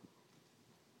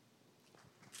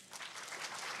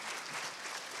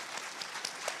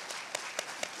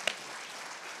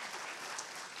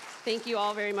 Thank you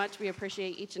all very much. We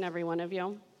appreciate each and every one of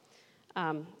you.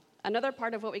 Another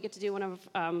part of what we get to do, one of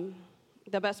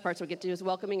the best parts we get to do, is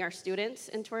welcoming our students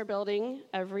into our building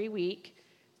every week.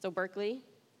 So Berkeley,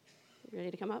 you ready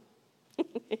to come up?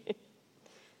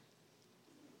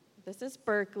 This is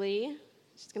Berkeley.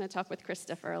 She's going to talk with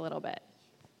Krista for a little bit.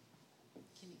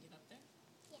 Can you get up there?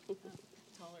 Yeah.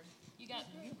 Taller. You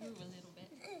move a little bit.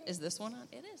 Is this one on?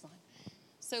 It is on.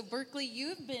 So Berkeley,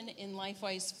 you've been in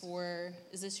LifeWise for,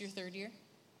 is this your 3rd year?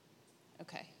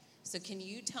 Okay. So can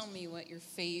you tell me what your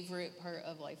favorite part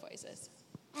of LifeWise is?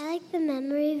 I like the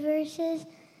memory verses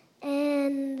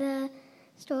and the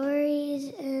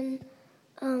stories and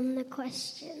the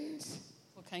questions.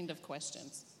 What kind of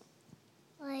questions?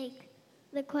 Like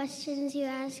the questions you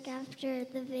ask after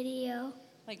the video.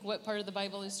 Like what part of the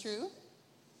Bible is true?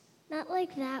 Not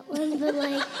like that one, but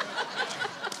like...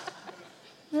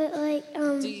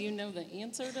 Do you know the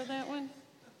answer to that one?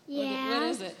 Yeah. What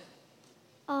is it?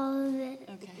 All of it.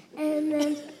 Okay. And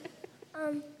then,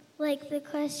 like the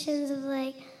questions of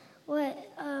like what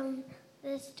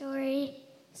the story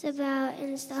is about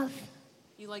and stuff.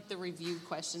 You like the review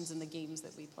questions in the games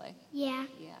that we play? Yeah.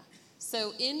 Yeah.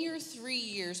 So in your 3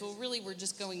 years, well, really we're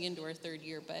just going into our 3rd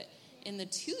year, but in the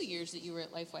 2 years that you were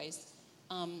at LifeWise,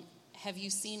 have you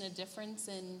seen a difference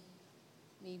in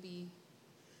maybe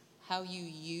how you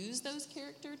use those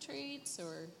character traits,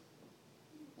 or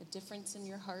a difference in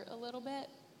your heart a little bit?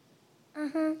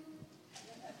 Uh-huh.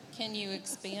 Can you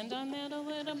expand on that a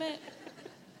little bit?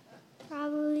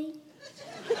 Probably.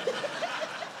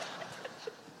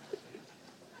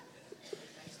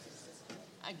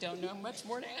 I don't know much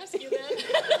more to ask you then.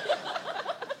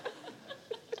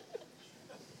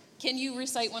 Can you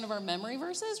recite one of our memory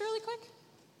verses really quick?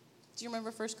 Do you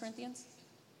remember 1 Corinthians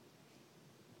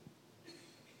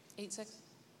 8:6?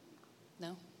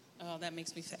 No? Oh, that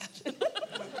makes me sad.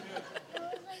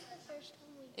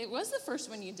 It was the first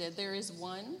one you did. There is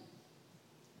one.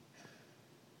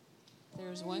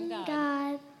 There's one God.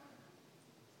 God,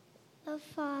 the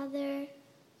Father.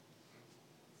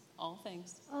 All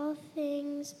things. All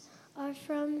things are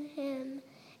from him,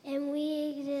 and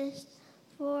we exist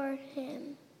for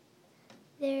him.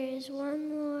 There is one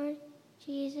Lord,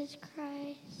 Jesus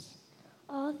Christ.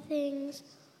 All things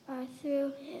are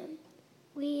through him.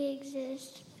 We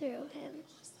exist through him.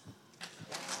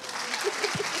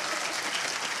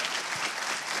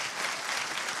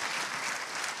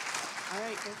 All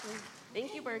right, Berkeley.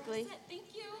 Thank you, Berkeley. That's it.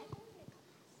 Thank you.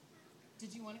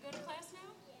 Did you want to go to class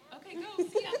now? Yeah. Okay, go.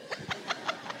 See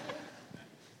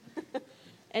ya.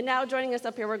 And now joining us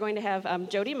up here, we're going to have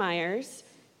Jody Myers.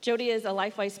 Jody is a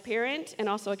LifeWise parent and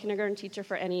also a kindergarten teacher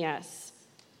for NES.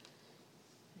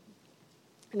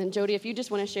 And then Jody, if you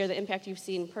just want to share the impact you've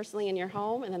seen personally in your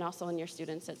home and then also in your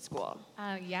students at school.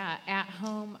 Yeah, at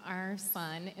home, our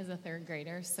son is a third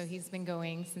grader, so he's been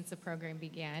going since the program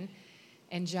began.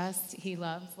 And he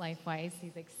loves LifeWise.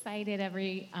 He's excited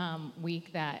every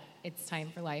week that it's time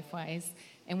for LifeWise.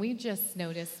 And we just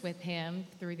noticed with him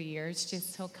through the years,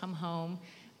 just he'll come home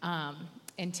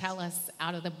and tell us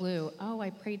out of the blue, oh,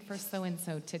 I prayed for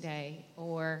so-and-so today.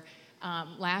 Or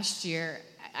last year,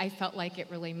 I felt like it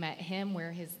really met him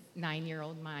where his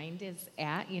 9-year-old mind is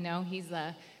at. You know, he's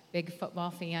a big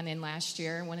football fan, and last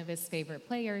year, one of his favorite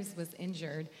players was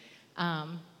injured.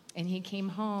 And he came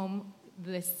home.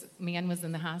 This man was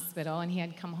in the hospital, and he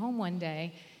had come home one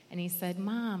day, and he said,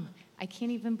 Mom, I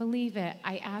can't even believe it.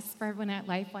 I asked for everyone at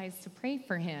LifeWise to pray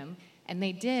for him, and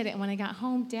they did. And when I got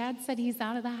home, Dad said he's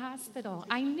out of the hospital.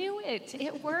 I knew it.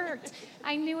 It worked.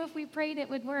 I knew if we prayed, it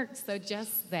would work. So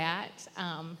just that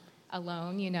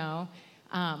alone, you know,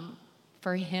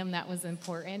 for him, that was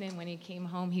important. And when he came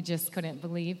home, he just couldn't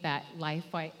believe that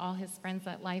LifeWise, all his friends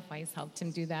at LifeWise helped him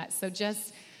do that. So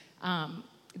just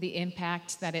the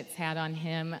impact that it's had on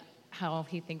him, how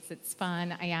he thinks it's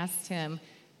fun. I asked him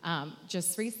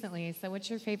just recently, I said, what's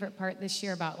your favorite part this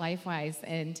year about LifeWise?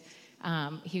 And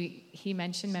he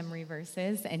mentioned memory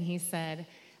verses, and he said,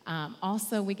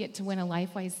 also, we get to win a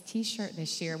LifeWise t-shirt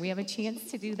this year. We have a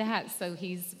chance to do that, so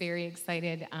he's very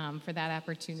excited for that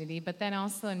opportunity. But then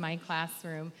also in my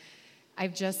classroom,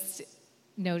 I've just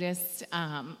noticed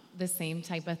the same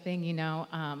type of thing, you know.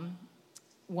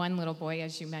 One little boy,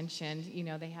 as you mentioned, you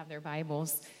know, they have their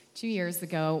Bibles. 2 years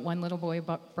ago, one little boy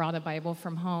brought a Bible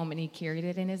from home, and he carried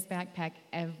it in his backpack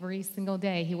every single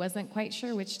day. He wasn't quite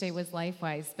sure which day was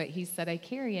LifeWise, but he said, I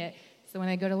carry it, so when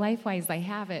I go to LifeWise, I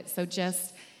have it. So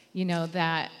just, you know,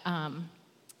 that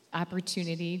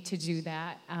opportunity to do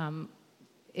that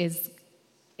is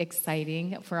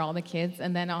exciting for all the kids.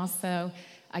 And then also,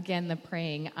 again, the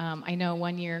praying. I know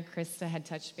one year Krista had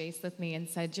touched base with me and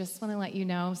said, just want to let you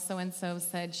know, so-and-so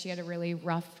said she had a really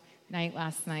rough night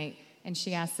last night, and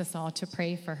she asked us all to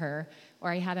pray for her. Or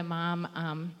I had a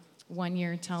mom one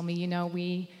year tell me, you know,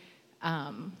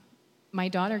 my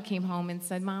daughter came home and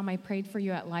said, Mom, I prayed for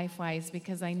you at LifeWise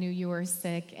because I knew you were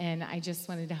sick, and I just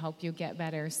wanted to help you get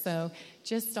better. So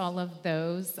just all of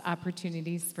those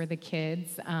opportunities for the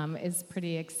kids is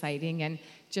pretty exciting. And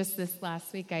just this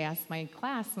last week, I asked my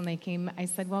class when they came, I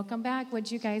said, welcome back. What'd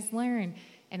you guys learn?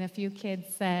 And a few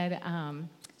kids said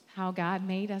how God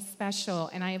made us special.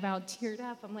 And I about teared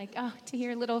up. I'm like, oh, to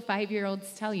hear little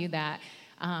 5-year-olds tell you that.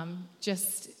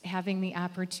 Just having the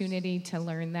opportunity to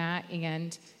learn that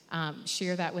and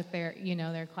share that with their, you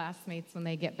know, their classmates when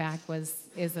they get back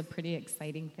is a pretty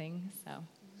exciting thing. So,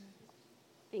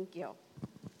 thank you.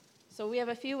 So we have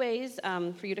a few ways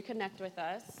for you to connect with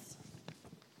us.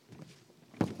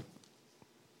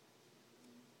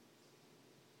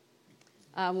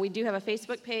 We do have a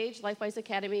Facebook page, LifeWise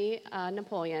Academy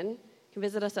Napoleon. You can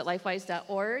visit us at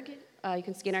lifewise.org. You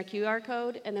can scan our QR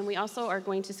code, and then we also are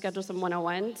going to schedule some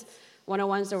 101s.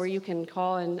 101s are where you can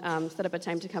call and set up a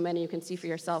time to come in, and you can see for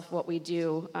yourself what we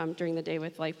do during the day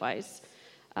with LifeWise.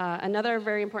 Another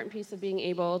very important piece of being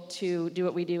able to do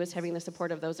what we do is having the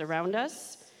support of those around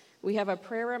us. We have a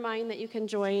prayer remind that you can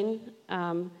join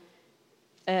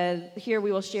Here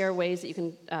we will share ways that you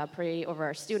can pray over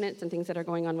our students and things that are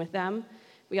going on with them.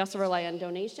 We also rely on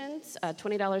donations.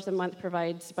 $20 a month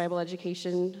provides Bible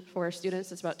education for our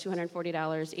students. It's about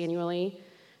 $240 annually.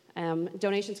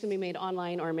 Donations can be made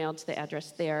online or mailed to the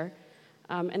address there.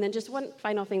 And then just one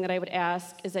final thing that I would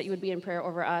ask is that you would be in prayer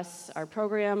over us, our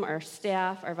program, our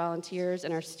staff, our volunteers,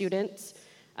 and our students.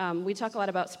 We talk a lot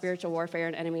about spiritual warfare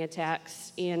and enemy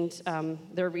attacks, and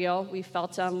they're real. We've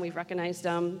felt them. We've recognized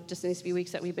them just in these few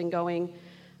weeks that we've been going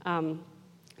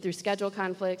through schedule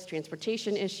conflicts,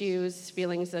 transportation issues,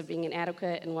 feelings of being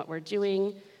inadequate in what we're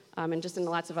doing, and just in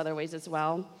lots of other ways as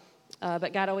well.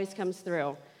 But God always comes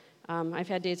through. I've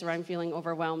had days where I'm feeling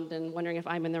overwhelmed and wondering if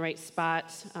I'm in the right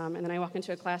spot. And then I walk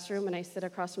into a classroom and I sit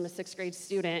across from a 6th grade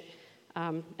student,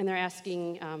 and they're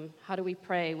asking, how do we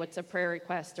pray? What's a prayer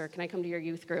request? Or can I come to your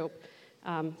youth group?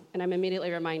 And I'm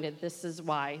immediately reminded this is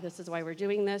why. This is why we're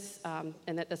doing this,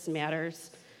 and that this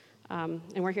matters. And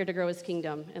we're here to grow His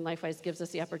kingdom, and LifeWise gives us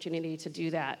the opportunity to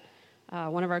do that.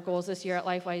 One of our goals this year at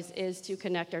LifeWise is to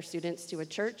connect our students to a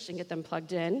church and get them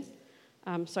plugged in.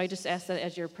 So I just ask that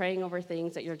as you're praying over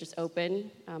things that you're just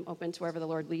open to wherever the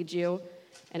Lord leads you.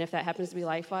 And if that happens to be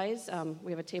LifeWise,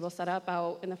 we have a table set up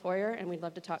out in the foyer, and we'd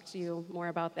love to talk to you more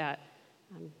about that.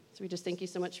 So we just thank you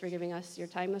so much for giving us your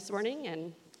time this morning,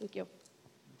 and thank you.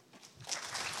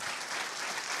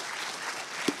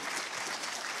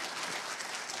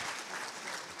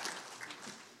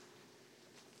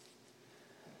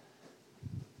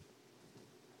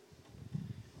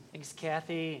 Thanks,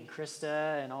 Cathy and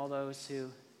Krista and all those who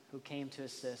came to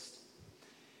assist.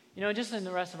 You know, just in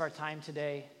the rest of our time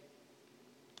today,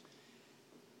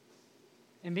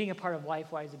 and being a part of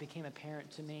LifeWise, it became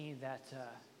apparent to me that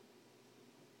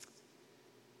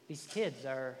these kids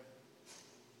are,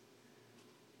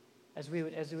 as we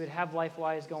would have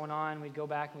LifeWise going on, we'd go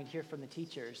back and we'd hear from the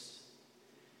teachers.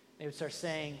 They would start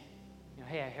saying, you know,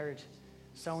 hey, I heard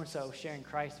so-and-so sharing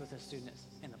Christ with a student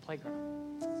in the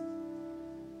playground.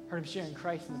 Heard him sharing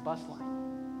Christ in the bus line.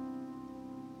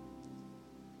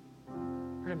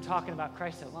 Heard him talking about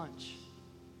Christ at lunch.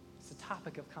 It's a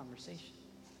topic of conversation.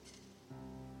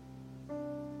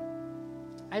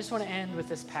 I just want to end with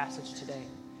this passage today.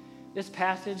 This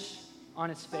passage on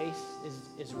its face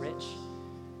is rich.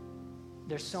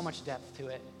 There's so much depth to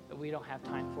it that we don't have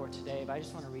time for today, but I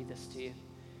just want to read this to you.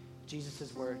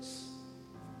 Jesus' words.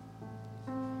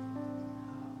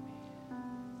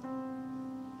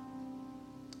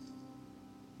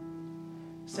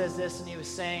 Says this, and he was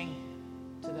saying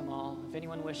to them all, if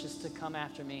anyone wishes to come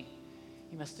after me,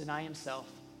 he must deny himself,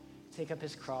 take up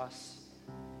his cross,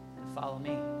 and follow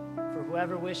me. For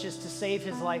whoever wishes to save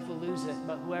his life will lose it,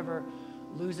 but whoever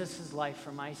loses his life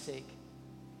for my sake,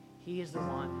 he is the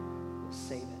one who will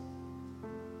save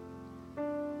it.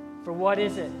 For what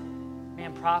is it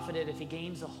man profited if he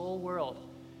gains the whole world,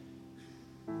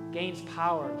 gains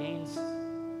power, gains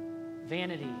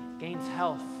vanity, gains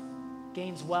health,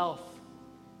 gains wealth,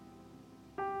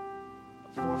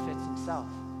 forfeits himself?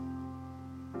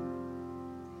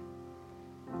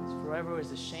 Whoever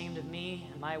is ashamed of me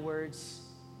and my words,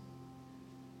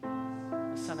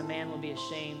 the Son of Man will be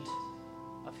ashamed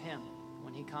of him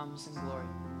when he comes in glory.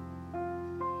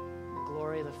 The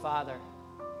glory of the Father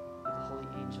and the holy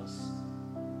angels.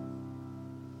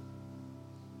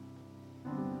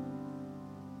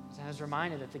 So I was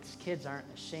reminded that these kids aren't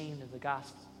ashamed of the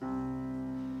gospel.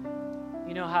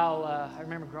 You know how I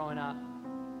remember growing up,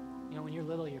 you know, when you're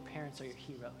little, your parents are your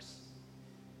heroes,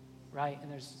 right?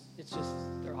 And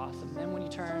they're awesome. Then when you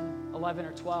turn 11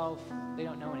 or 12, they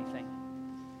don't know anything,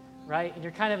 right? And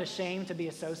you're kind of ashamed to be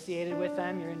associated with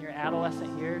them. You're in your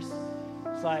adolescent years.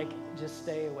 It's like, just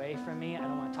stay away from me. I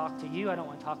don't want to talk to you. I don't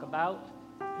want to talk about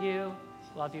you.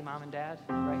 Love you, Mom and Dad,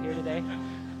 right here today.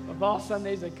 Of all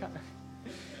Sundays, they come.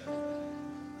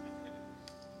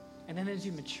 And then as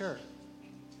you mature,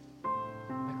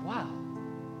 like, wow.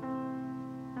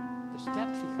 There's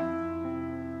depth here.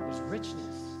 There's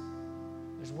richness.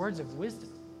 There's words of wisdom.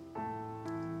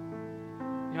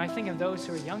 You know, I think of those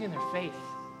who are young in their faith.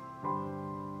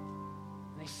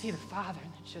 And they see the Father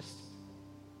and they're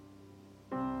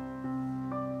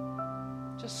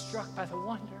just struck by the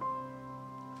wonder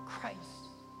of Christ.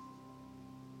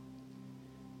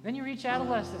 Then you reach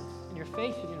adolescence in your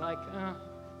faith and you're like,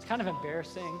 it's kind of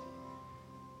embarrassing.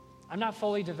 I'm not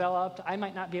fully developed. I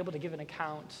might not be able to give an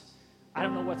account. I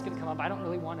don't know what's going to come up. I don't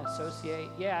really want to associate.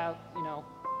 Yeah, you know,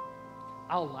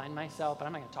 I'll align myself, but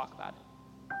I'm not going to talk about it.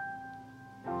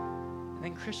 And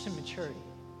then Christian maturity.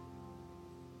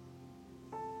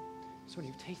 It's when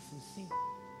you've tasted and seen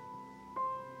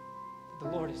that the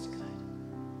Lord is good.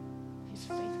 He's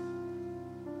faithful.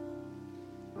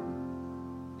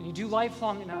 And you you do life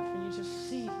long enough and you just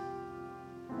see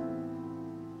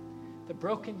the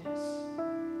brokenness.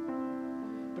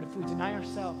 But if we deny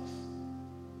ourselves,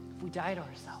 if we die to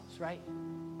ourselves, right?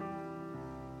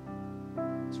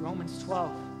 It's Romans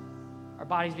 12. Our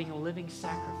bodies being a living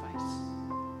sacrifice.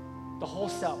 The whole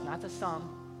self, not the some.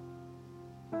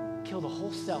 Kill the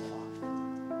whole self off.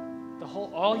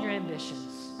 All your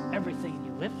ambitions, everything, and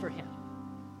you live for him.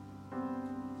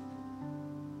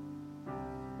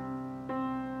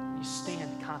 You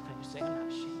stand confident. You say, I'm not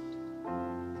ashamed.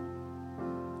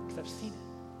 Because I've seen it.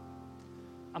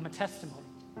 I'm a testimony.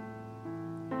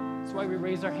 That's why we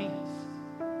raise our hands.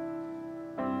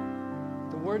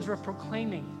 The words we're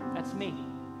proclaiming, that's me.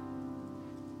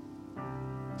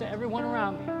 To everyone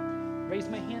around me, raise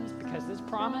my hands because this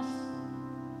promise,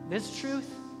 this truth,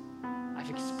 I've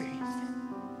experienced it.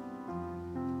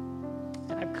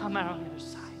 And I've come out on the other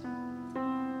side.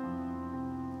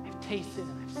 I've tasted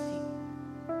and I've seen.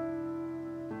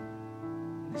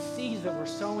 And the seeds that we're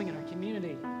sowing in our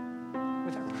community,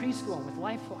 with our preschool and with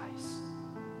LifeWise,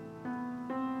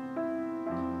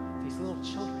 these little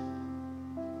children,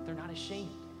 they're not ashamed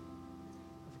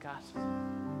of the gospel.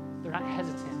 They're not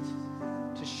hesitant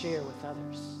to share with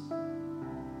others.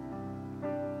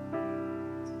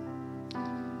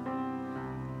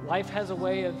 Life has a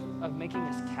way of making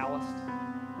us calloused.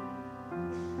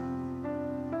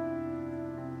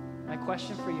 My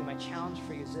question for you, my challenge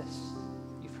for you is this.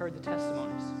 You've heard the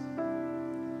testimonies.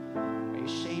 Are you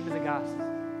ashamed of the gospel?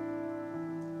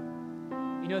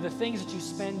 You know, the things that you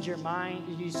spend your mind,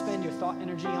 you spend your thought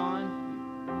energy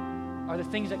on are the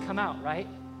things that come out, right?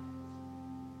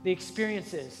 The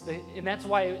experiences. And that's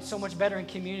why it's so much better in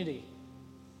community.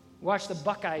 Watch the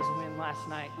Buckeyes win last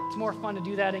night. It's more fun to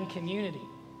do that in community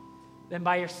than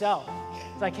by yourself.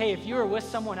 It's like, hey, if you were with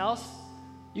someone else,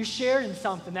 you shared in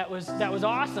something that was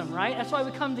awesome, right? That's why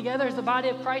we come together as the body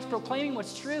of Christ proclaiming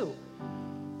what's true.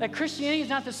 That Christianity is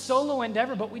not this solo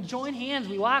endeavor, but we join hands,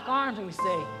 we lock arms, and we say,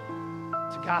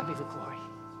 to God be the glory.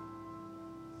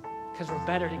 Because we're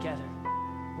better together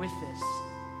with this.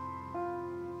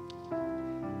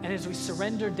 And as we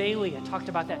surrender daily, I talked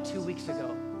about that 2 weeks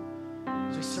ago.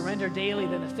 As we surrender daily,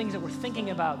 then the things that we're thinking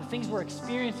about, the things we're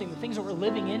experiencing, the things that we're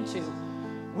living into,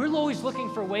 we're always looking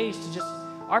for ways to just,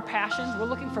 our passions, we're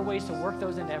looking for ways to work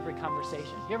those into every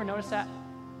conversation. You ever notice that?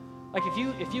 Like if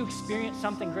you experience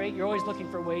something great, you're always looking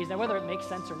for ways, now whether it makes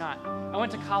sense or not. I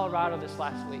went to Colorado this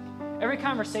last week. Every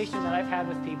conversation that I've had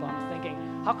with people, I'm thinking,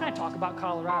 how can I talk about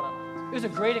Colorado? It was a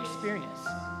great experience.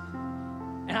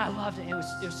 And I loved it. It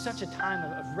was such a time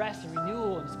of rest and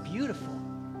renewal, and it's beautiful.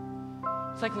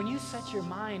 It's like when you set your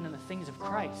mind on the things of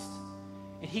Christ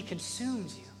and he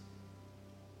consumes you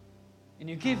and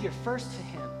you give your first to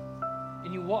him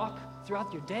and you walk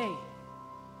throughout your day,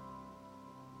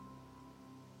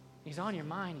 he's on your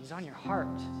mind, he's on your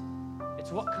heart.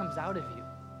 It's what comes out of you.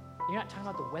 You're not talking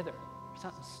about the weather or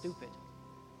something stupid.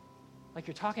 Like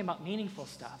you're talking about meaningful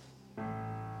stuff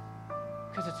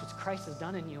because it's what Christ has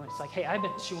done in you. And it's like, hey, I've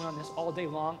been chewing on this all day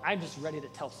long. I'm just ready to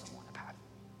tell someone about it.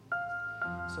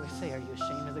 So I say, are you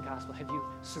ashamed of the gospel? Have you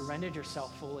surrendered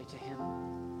yourself fully to him?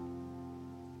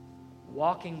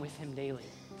 Walking with him daily.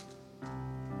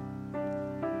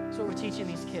 That's what we're teaching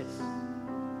these kids.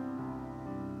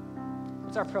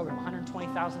 What's our program?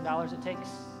 $120,000 it takes?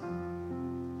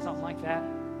 Something like that.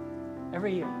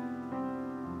 Every year.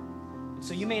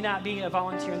 So you may not be a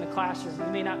volunteer in the classroom. You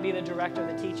may not be the director,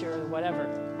 the teacher, or whatever.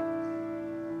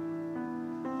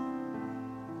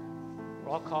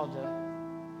 We're all called to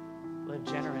live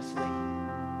generously.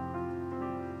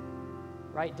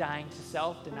 Right? Dying to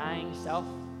self, denying self,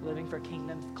 living for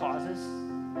kingdom causes,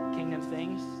 kingdom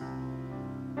things.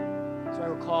 That's why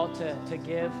we're called to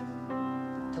give,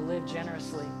 to live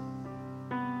generously.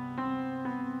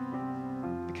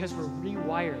 Because we're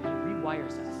rewired. He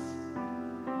rewires us.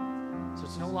 So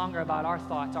it's no longer about our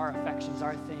thoughts, our affections,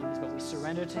 our things, but we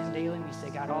surrender to him daily and we say,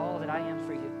 God, all that I am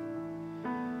for you.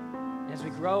 And as we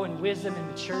grow in wisdom and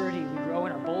maturity, we grow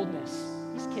in our boldness.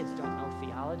 These kids don't know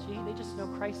theology. They just know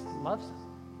Christ loves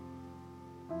them.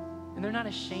 And they're not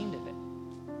ashamed of it.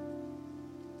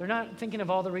 They're not thinking of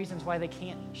all the reasons why they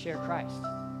can't share Christ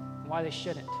and why they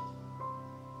shouldn't.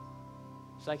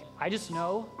 It's like, I just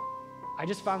know, I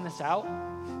just found this out.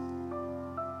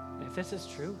 And if this is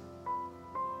true,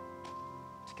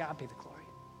 to God be the glory.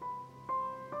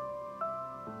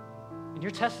 And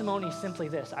your testimony is simply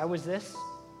this. I was this.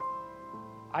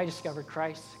 I discovered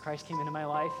Christ. Christ came into my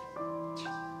life.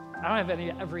 I don't have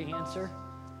every answer.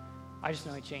 I just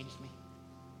know he changed me.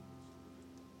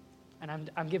 And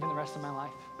I'm giving the rest of my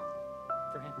life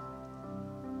for him.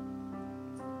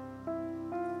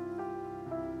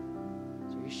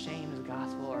 So are you ashamed of the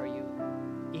gospel, or are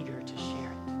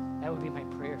That would be my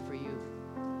prayer for you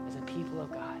as a people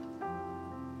of God.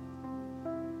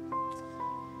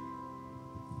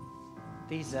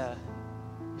 These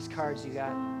cards you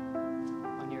got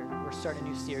we're starting a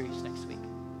new series next week.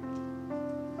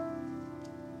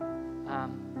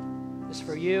 It's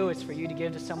for you. It's for you to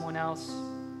give to someone else.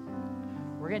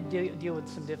 We're going to deal with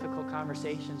some difficult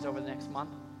conversations over the next month.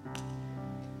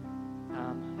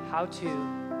 How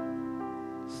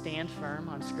to stand firm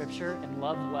on Scripture and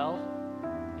love well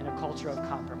in a culture of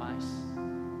compromise.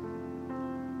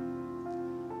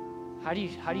 How do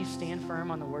you stand firm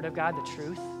on the Word of God, the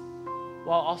truth,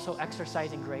 while also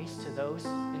exercising grace to those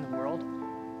in the world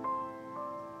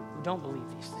who don't believe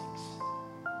these things,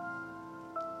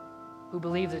 who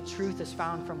believe that truth is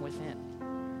found from within,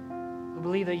 who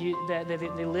believe that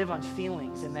they live on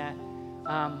feelings, and that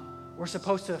we're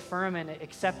supposed to affirm and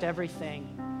accept everything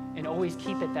and always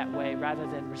keep it that way rather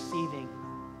than receiving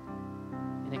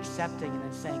and accepting and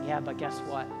then saying, yeah, but guess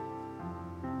what?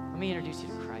 Let me introduce you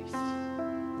to Christ.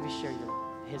 Let me share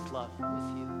his love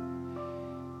with you.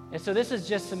 And so this is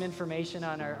just some information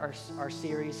on our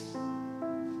series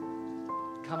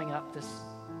coming up this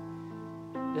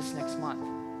next month.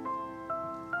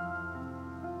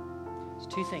 There's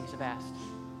two things I'd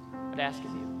ask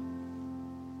of you.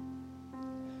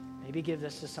 Maybe give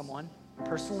this to someone.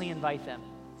 Personally invite them.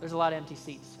 There's a lot of empty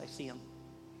seats. I see them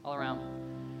all around.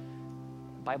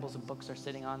 Bibles and books are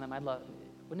sitting on them.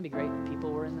 Wouldn't it be great if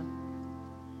people were in them?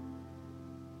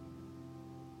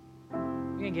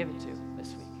 You're going to give it to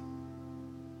this week.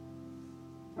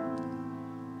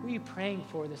 Who are you praying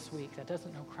for this week that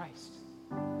doesn't know Christ?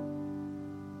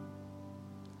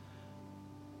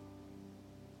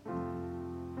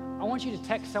 I want you to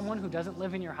text someone who doesn't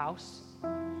live in your house.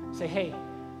 Say, hey,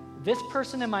 this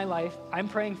person in my life, I'm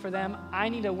praying for them. I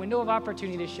need a window of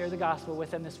opportunity to share the gospel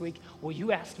with them this week. Will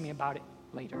you ask me about it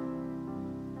later?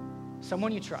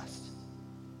 Someone you trust.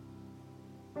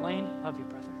 Blaine, love you,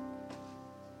 brother.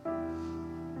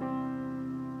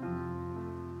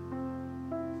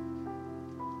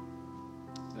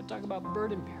 I'm going to talk about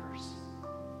burden bearers.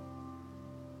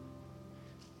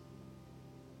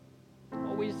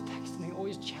 Always texting me,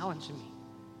 always challenging me.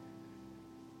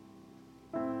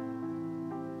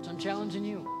 So I'm challenging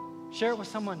you. Share it with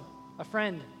someone, a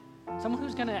friend, someone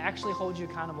who's going to actually hold you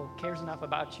accountable, cares enough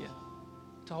about you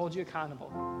to hold you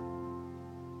accountable.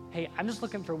 Hey, I'm just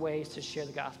looking for ways to share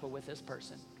the gospel with this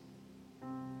person.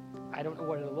 I don't know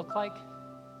what it'll look like.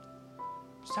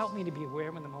 Just help me to be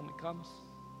aware when the moment comes.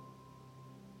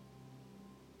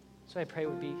 So I pray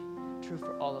would be true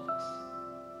for all of us.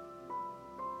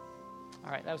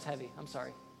 All right, that was heavy. I'm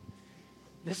sorry.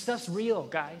 This stuff's real,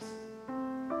 guys.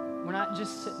 We're not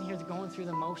just sitting here going through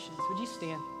the motions. Would you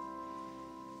stand?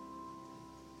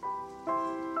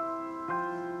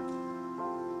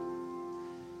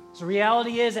 So the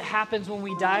reality is it happens when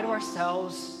we die to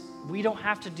ourselves. We don't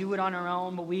have to do it on our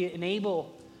own, but we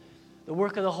enable the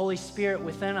work of the Holy Spirit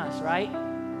within us, right?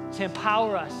 To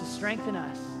empower us, to strengthen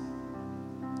us.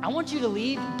 I want you to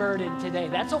leave burdened today.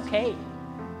 That's okay.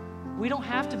 We don't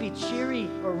have to be cheery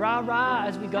or rah-rah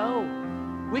as we go.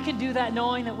 We can do that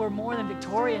knowing that we're more than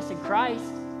victorious in Christ.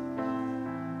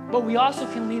 But we also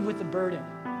can leave with the burden.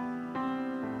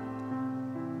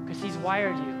 Because he's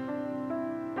wired you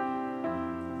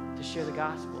to share the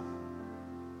gospel.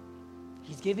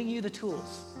 He's giving you the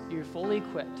tools. You're fully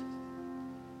equipped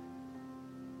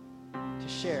to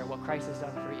share what Christ has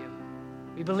done for you.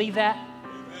 We believe that?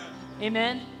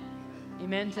 Amen?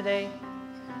 Amen today?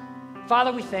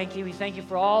 Father, we thank you. We thank you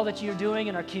for all that you're doing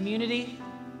in our community,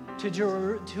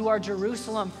 to our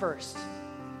Jerusalem first,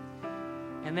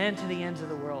 and then to the ends of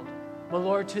the world. But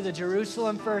Lord, to the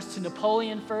Jerusalem first, to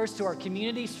Napoleon first, to our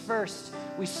communities first,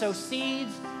 we sow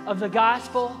seeds of the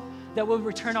gospel that will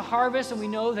return a harvest, and we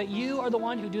know that you are the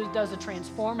one who does the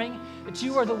transforming, that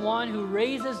you are the one who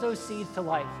raises those seeds to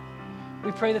life.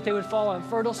 We pray that they would fall on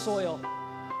fertile soil,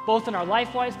 both in our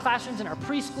LifeWise classrooms, in our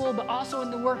preschool, but also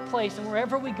in the workplace and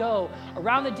wherever we go.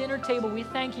 Around the dinner table, we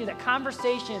thank you that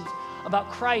conversations about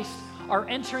Christ are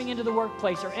entering into the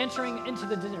workplace, are entering into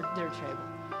the dinner table.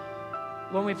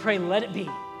 When we pray, let it be,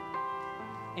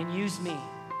 and use me.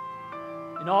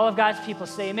 And all of God's people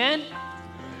say amen?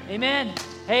 Amen.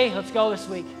 Hey, let's go this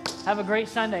week. Have a great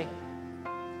Sunday.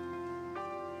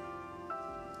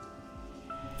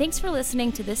 Thanks for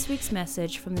listening to this week's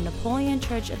message from the Napoleon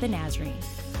Church of the Nazarene.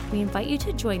 We invite you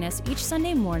to join us each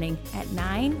Sunday morning at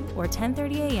 9 or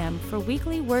 10:30 a.m. for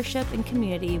weekly worship and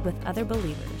community with other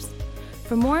believers.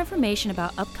 For more information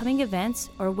about upcoming events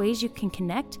or ways you can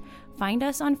connect, find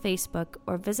us on Facebook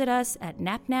or visit us at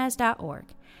napnaz.org.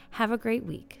 Have a great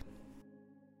week.